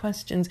have any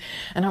questions?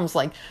 And I was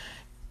like,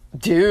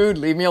 dude,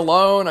 leave me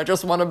alone. I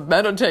just want to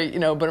meditate,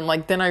 But I'm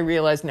like, then I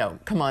realized, no,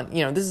 come on.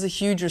 This is a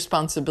huge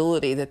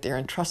responsibility that they're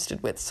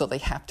entrusted with. So they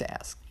have to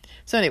ask.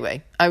 So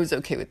anyway, I was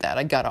okay with that.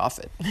 I got off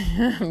it.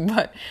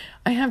 But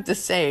I have to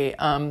say,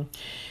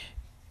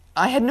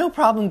 I had no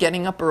problem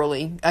getting up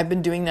early. I've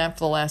been doing that for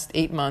the last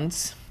 8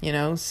 months.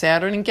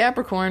 Saturn and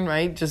Capricorn,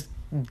 right? Just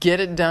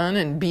get it done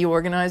and be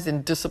organized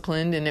and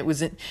disciplined. And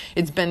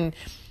it's been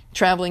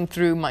traveling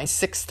through my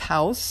 6th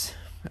house,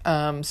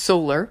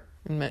 solar,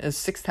 in my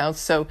 6th house,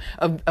 so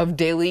of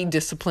daily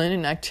discipline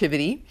and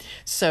activity.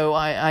 So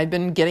I've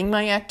been getting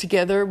my act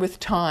together with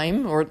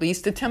time, or at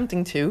least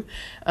attempting to,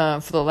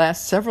 for the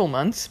last several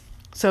months.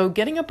 So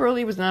getting up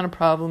early was not a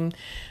problem.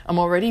 I'm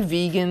already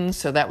vegan,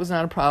 so that was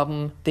not a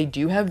problem. They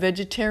do have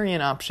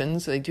vegetarian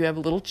options. They do have a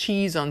little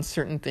cheese on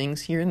certain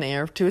things here and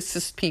there to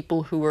assist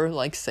people who are,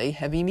 like, say,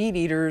 heavy meat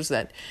eaters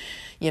that,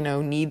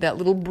 need that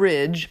little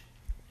bridge.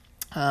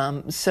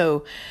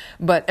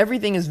 But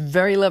everything is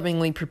very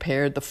lovingly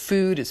prepared. The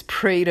food is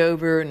prayed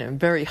over in a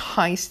very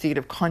high state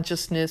of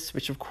consciousness,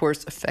 which of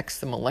course affects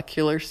the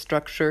molecular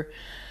structure.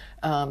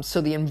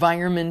 So the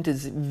environment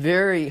is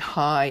very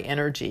high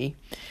energy.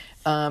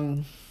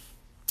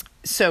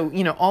 So,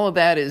 all of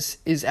that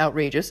is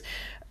outrageous.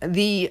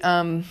 The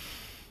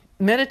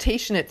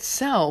meditation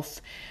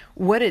itself,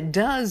 what it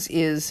does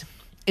is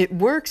it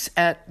works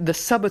at the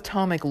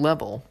subatomic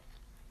level.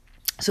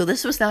 So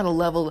this was not a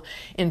level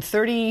in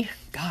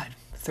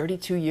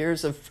 32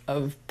 years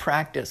of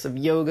practice of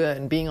yoga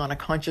and being on a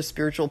conscious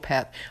spiritual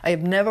path. I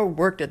have never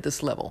worked at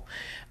this level.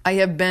 I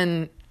have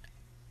been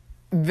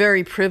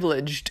very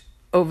privileged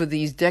over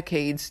these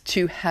decades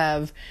to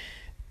have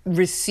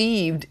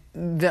received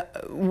the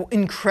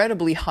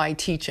incredibly high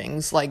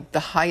teachings, like the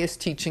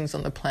highest teachings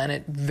on the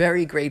planet.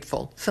 Very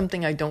grateful.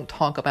 Something I don't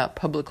talk about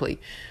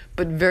publicly,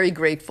 but very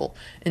grateful,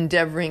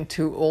 endeavoring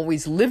to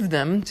always live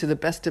them to the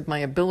best of my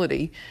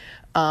ability,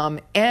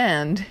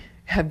 and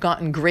have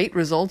gotten great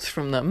results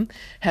from them,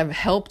 have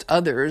helped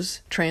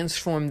others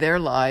transform their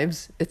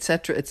lives,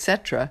 etc.,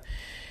 etc.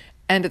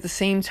 And at the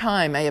same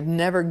time, I have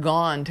never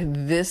gone to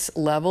this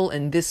level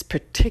in this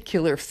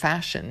particular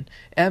fashion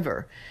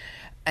ever.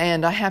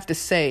 And I have to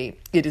say,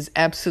 it is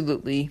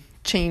absolutely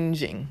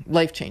changing,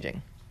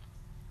 life-changing.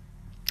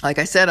 Like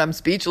I said, I'm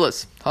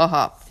speechless.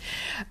 The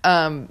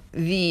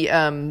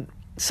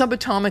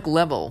subatomic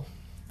level.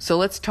 So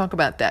let's talk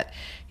about that.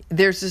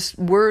 There's this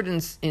word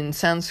in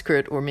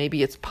Sanskrit, or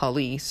maybe it's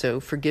Pali, so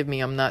forgive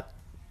me,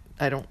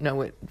 I don't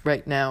know it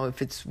right now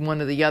if it's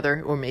one or the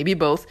other, or maybe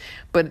both,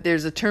 but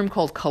there's a term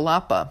called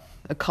kalapa.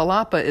 A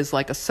kalapa is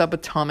like a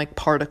subatomic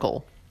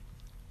particle.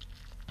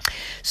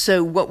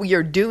 So what we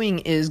are doing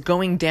is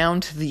going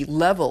down to the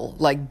level,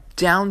 like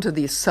down to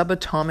the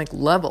subatomic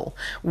level,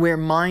 where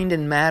mind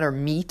and matter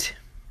meet.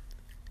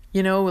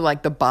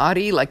 Like the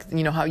body, like,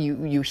 how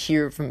you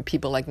hear from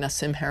people like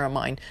Nassim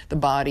Haramein, the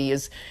body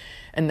is,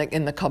 in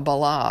the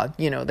Kabbalah,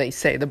 they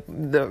say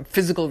the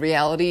physical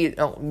reality,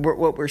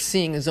 what we're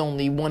seeing is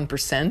only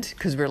 1%,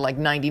 because we're like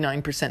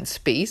 99%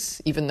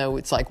 space, even though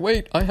it's like,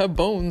 wait, I have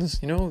bones,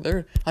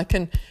 I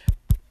can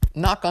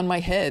knock on my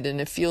head and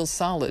it feels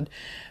solid.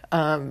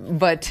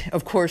 But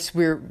of course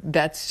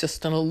that's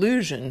just an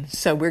illusion.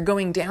 So we're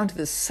going down to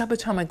the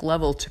subatomic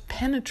level to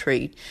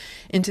penetrate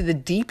into the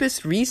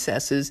deepest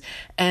recesses.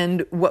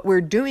 And what we're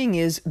doing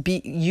is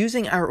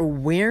using our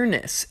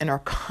awareness and our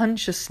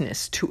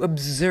consciousness to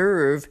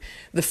observe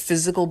the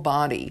physical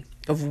body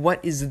of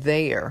what is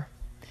there.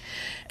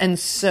 And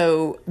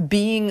so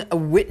being a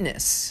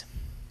witness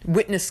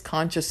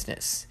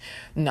consciousness,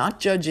 not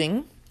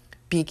judging,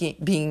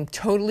 being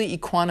totally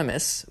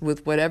equanimous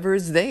with whatever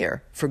is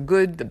there, for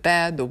good, the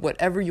bad, the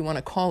whatever you want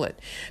to call it.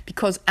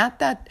 Because at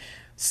that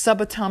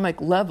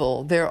subatomic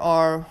level, there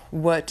are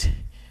what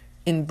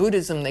in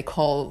Buddhism they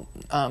call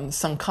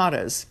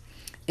sankharas.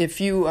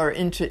 If you are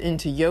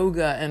into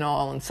yoga and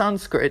all in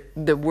Sanskrit,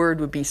 the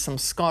word would be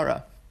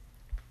samskara.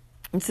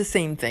 It's the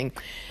same thing.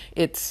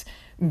 It's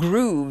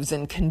grooves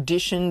and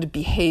conditioned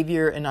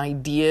behavior and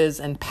ideas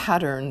and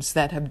patterns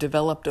that have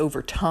developed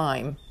over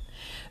time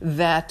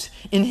that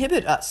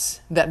inhibit us,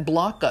 that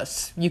block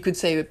us. You could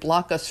say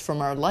block us from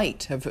our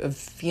light, of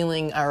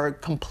feeling our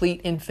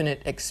complete,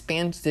 infinite,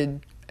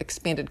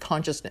 expanded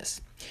consciousness.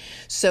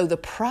 So the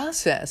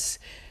process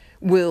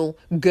will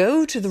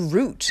go to the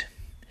root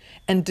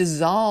and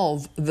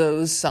dissolve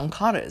those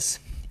sankharas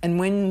And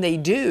when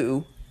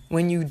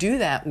you do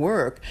that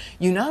work,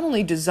 you not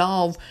only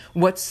dissolve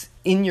what's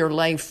in your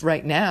life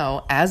right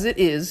now as it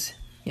is,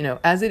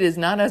 as it is,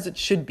 not as it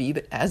should be,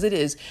 but as it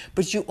is,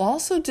 but you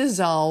also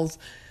dissolve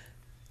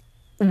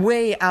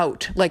way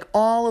out, like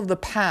all of the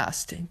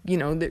past,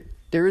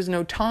 there is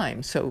no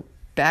time. So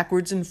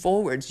backwards and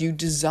forwards, you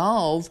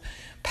dissolve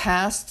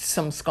past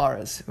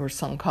samskaras or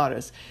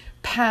sankharas,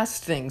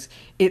 past things.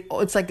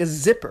 It's like a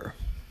zipper.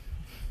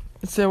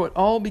 So it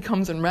all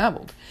becomes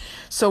unraveled.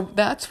 So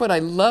that's what I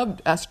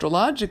loved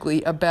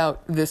astrologically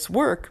about this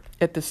work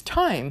at this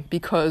time,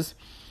 because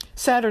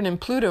Saturn and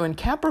Pluto in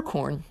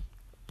Capricorn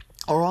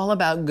are all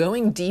about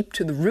going deep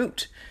to the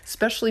root,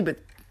 especially with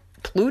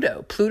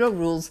Pluto. Pluto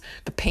rules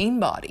the pain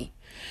body.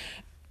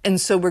 And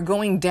so we're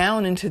going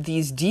down into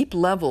these deep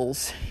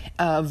levels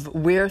of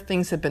where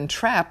things have been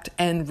trapped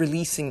and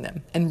releasing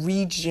them and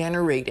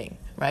regenerating,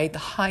 right? The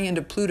high end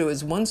of Pluto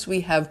is once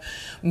we have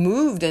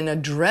moved and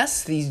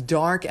addressed these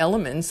dark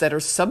elements that are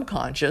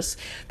subconscious,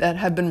 that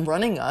have been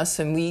running us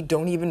and we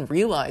don't even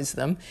realize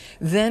them,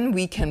 then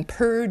we can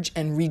purge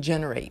and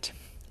regenerate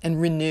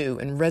and renew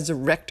and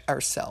resurrect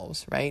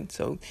ourselves, right?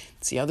 So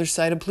it's the other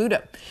side of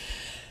Pluto,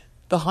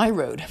 the high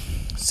road.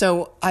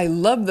 So I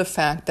love the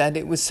fact that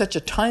it was such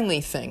a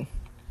timely thing.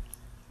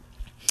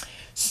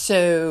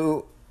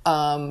 So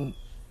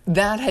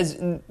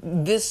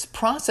this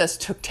process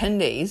took 10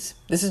 days.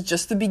 This is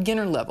just the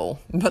beginner level,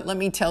 but let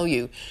me tell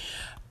you,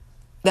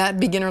 that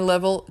beginner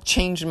level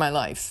changed my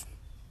life.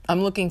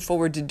 I'm looking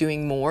forward to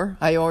doing more.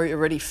 I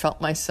already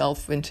felt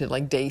myself into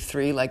like day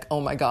 3, like,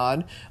 oh my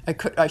God,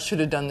 I should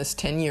have done this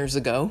 10 years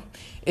ago.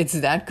 It's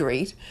that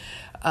great.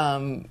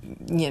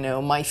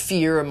 My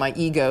fear and my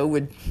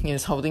ego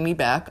is holding me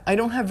back. I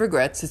don't have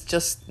regrets. It's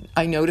just,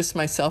 I noticed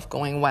myself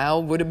going, wow,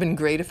 would have been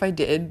great if I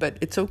did, but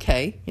it's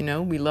okay.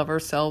 We love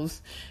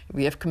ourselves.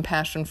 We have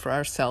compassion for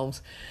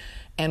ourselves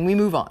and we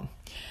move on.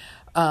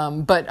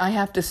 But I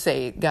have to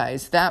say,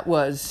 guys, that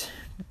was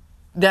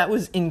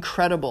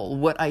incredible.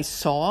 What I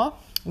saw,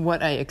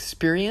 what I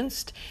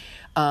experienced.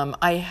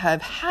 I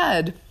have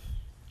had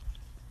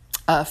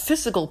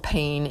physical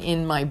pain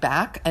in my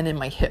back and in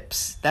my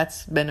hips.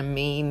 That's been a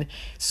main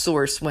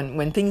source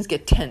when things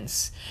get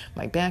tense.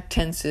 My back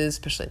tenses,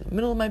 especially in the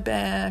middle of my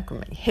back, or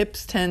my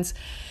hips tense.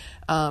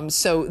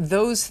 So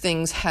those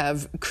things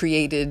have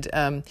created,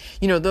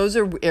 those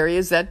are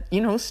areas that,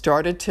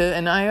 started to,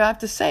 and I have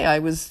to say, I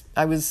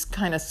was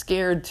kind of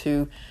scared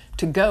to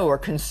go or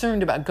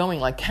concerned about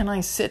going, like, can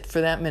I sit for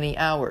that many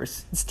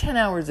hours? It's 10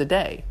 hours a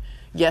day.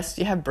 Yes,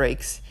 you have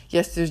breaks.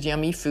 Yes, there's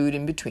yummy food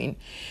in between.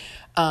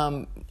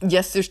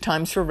 Yes, there's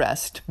times for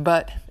rest,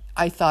 but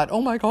I thought,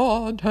 oh my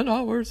God, 10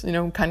 hours,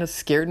 kind of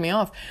scared me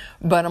off.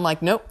 But I'm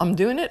like, nope, I'm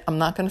doing it. I'm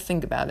not going to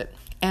think about it.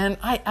 And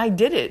I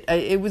did it.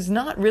 It was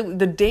not really,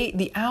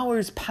 the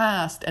hours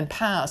passed and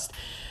passed.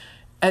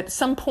 At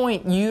some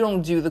point, you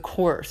don't do the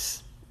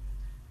course.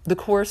 The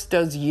course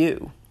does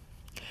you.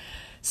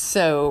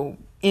 So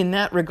in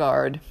that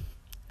regard,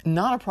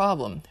 not a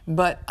problem.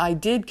 But I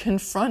did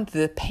confront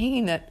the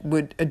pain that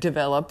would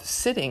develop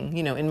sitting,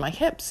 in my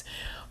hips.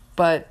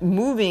 But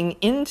moving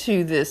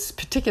into this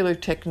particular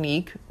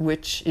technique,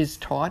 which is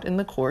taught in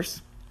the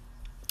course,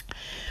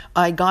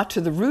 I got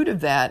to the root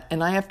of that.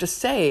 And I have to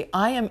say,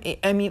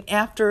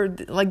 after,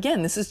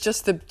 again, this is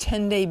just the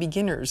 10-day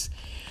beginners.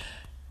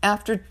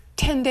 After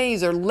 10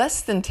 days or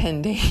less than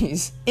 10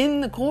 days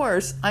in the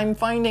course, I'm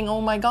finding, oh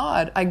my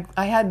God,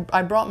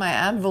 I brought my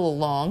Advil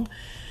along,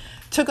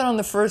 took it on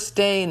the first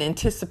day in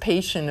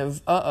anticipation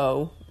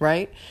of,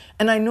 right?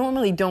 And I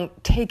normally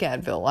don't take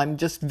Advil. I'm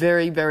just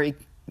very, very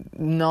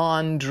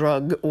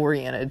non-drug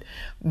oriented,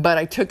 but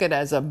I took it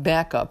as a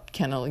backup,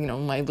 kind of,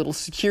 my little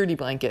security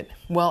blanket.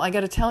 Well, I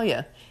got to tell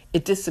you,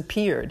 it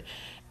disappeared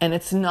and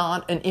it's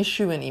not an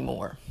issue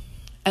anymore.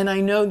 And I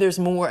know there's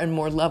more and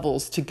more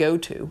levels to go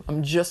to.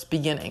 I'm just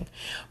beginning.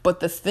 But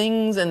the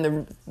things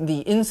and the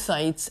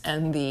insights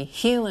and the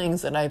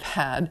healings that I've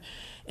had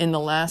in the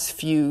last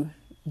few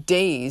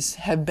days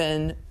have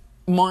been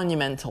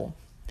monumental.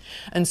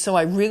 And so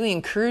I really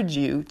encourage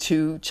you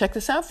to check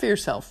this out for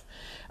yourself.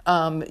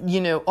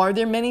 Are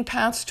there many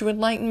paths to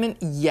enlightenment?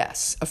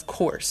 Yes, of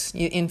course.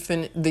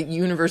 The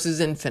universe is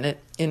infinite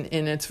in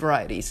its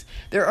varieties.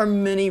 There are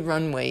many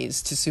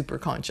runways to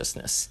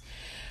superconsciousness.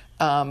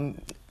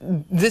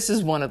 This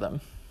is one of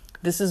them.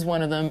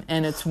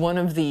 And it's one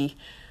of the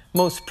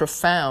most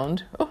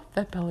profound. Oh,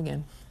 that bell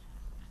again.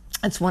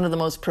 It's one of the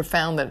most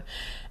profound that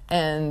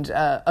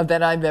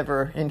I've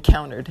ever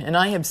encountered. And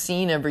I have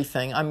seen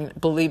everything.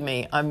 Believe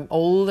me, I'm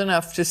old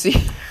enough to see.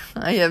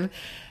 I have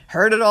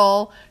heard it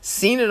all,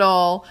 seen it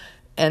all,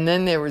 and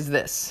then there was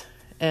this.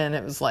 And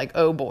it was like,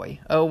 oh boy,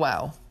 oh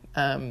wow.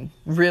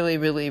 Really,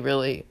 really,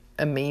 really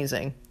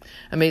amazing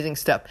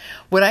stuff.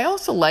 What I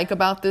also like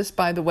about this,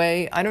 by the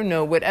way, I don't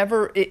know,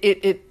 whatever,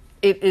 it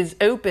is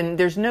open.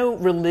 There's no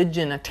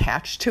religion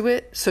attached to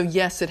it. So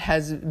yes, it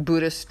has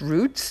Buddhist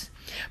roots,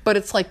 but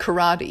it's like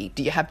karate.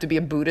 Do you have to be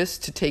a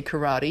Buddhist to take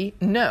karate?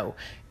 No.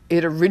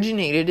 It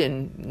originated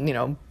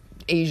in,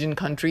 Asian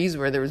countries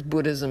where there was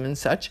Buddhism and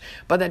such,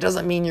 but that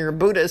doesn't mean you're a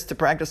Buddhist to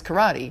practice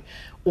karate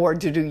or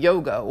to do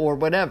yoga or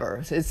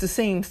whatever. It's the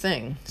same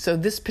thing. So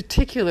this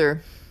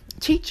particular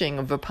teaching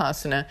of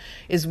Vipassana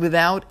is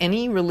without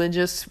any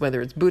religious,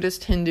 whether it's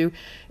Buddhist, Hindu,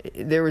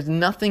 there is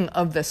nothing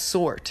of the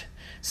sort.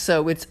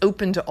 So it's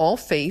open to all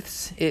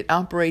faiths. It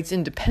operates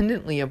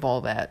independently of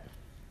all that.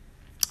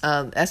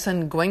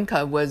 S.N.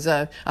 Goenka was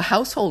a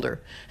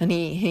householder, and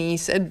he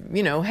said,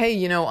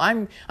 hey,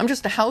 I'm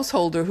just a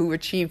householder who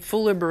achieved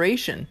full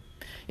liberation.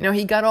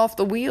 He got off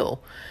the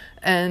wheel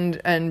and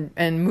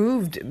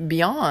moved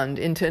beyond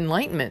into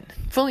enlightenment,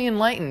 fully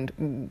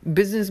enlightened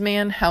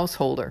businessman,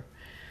 householder.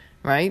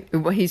 Right?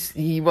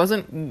 He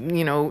wasn't,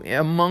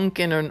 a monk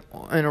in a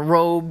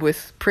robe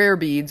with prayer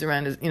beads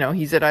around his,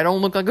 he said, I don't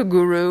look like a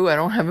guru. I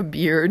don't have a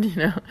beard,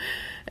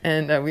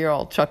 and we were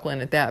all chuckling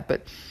at that.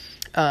 But,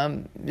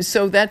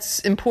 so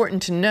that's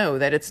important to know,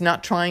 that it's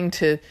not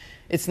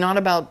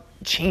about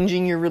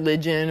changing your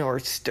religion or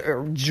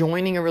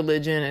joining a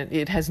religion.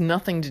 It has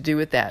nothing to do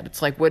with that.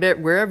 It's like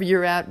wherever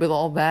you're at with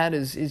all that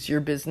is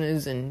your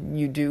business, and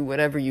you do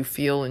whatever you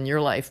feel in your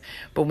life.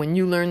 But when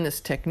you learn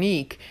this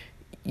technique,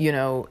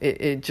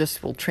 it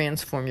just will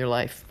transform your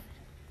life.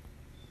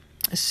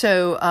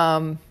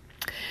 So,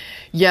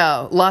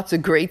 lots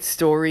of great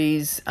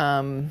stories,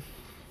 about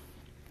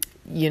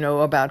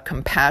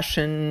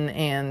compassion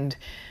and,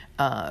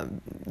 not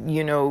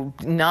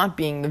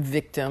being the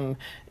victim.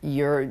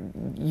 You're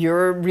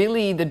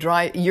really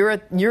you're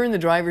in the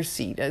driver's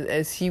seat,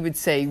 as he would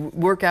say,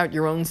 work out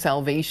your own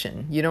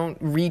salvation. You don't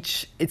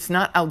reach, it's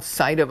not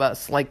outside of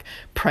us, like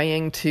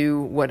praying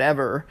to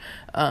whatever,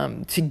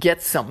 to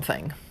get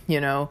something.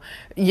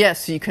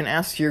 Yes, you can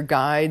ask your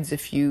guides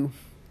if you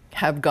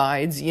have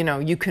guides.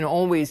 You can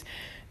always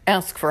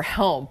ask for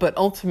help, but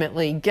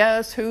ultimately,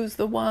 guess who's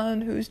the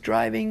one who's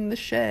driving the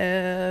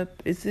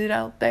ship? Is it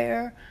out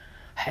there?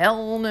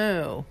 Hell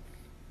no.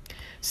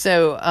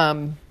 So,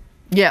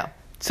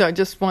 so I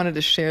just wanted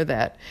to share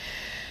that.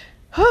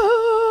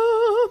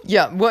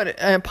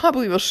 What I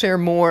probably will share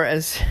more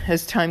as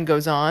time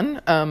goes on.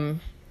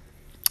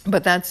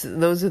 But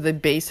those are the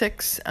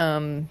basics.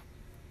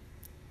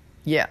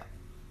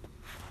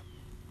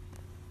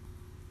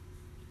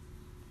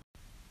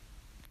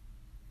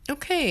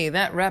 Okay,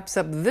 that wraps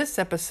up this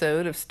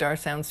episode of Star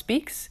Sound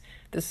Speaks.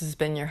 This has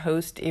been your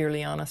host,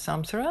 Irliana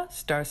Samsara,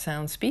 Star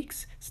Sound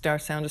Speaks,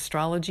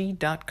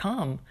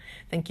 starsoundastrology.com.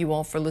 Thank you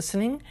all for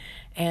listening,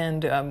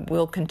 and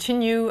we'll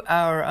continue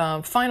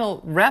our final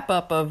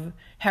wrap-up of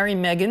Harry,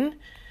 Meghan,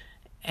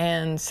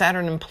 and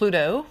Saturn and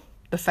Pluto,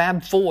 the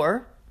Fab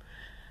Four.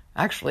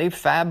 Actually,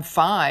 Fab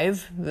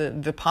Five, the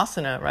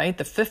Vipassana, right?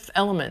 The fifth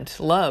element,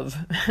 love.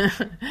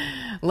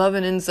 Love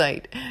and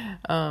insight.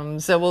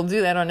 So we'll do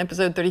that on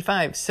episode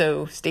 35.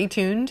 So stay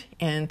tuned,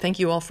 and thank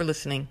you all for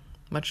listening.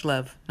 Much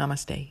love.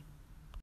 Namaste.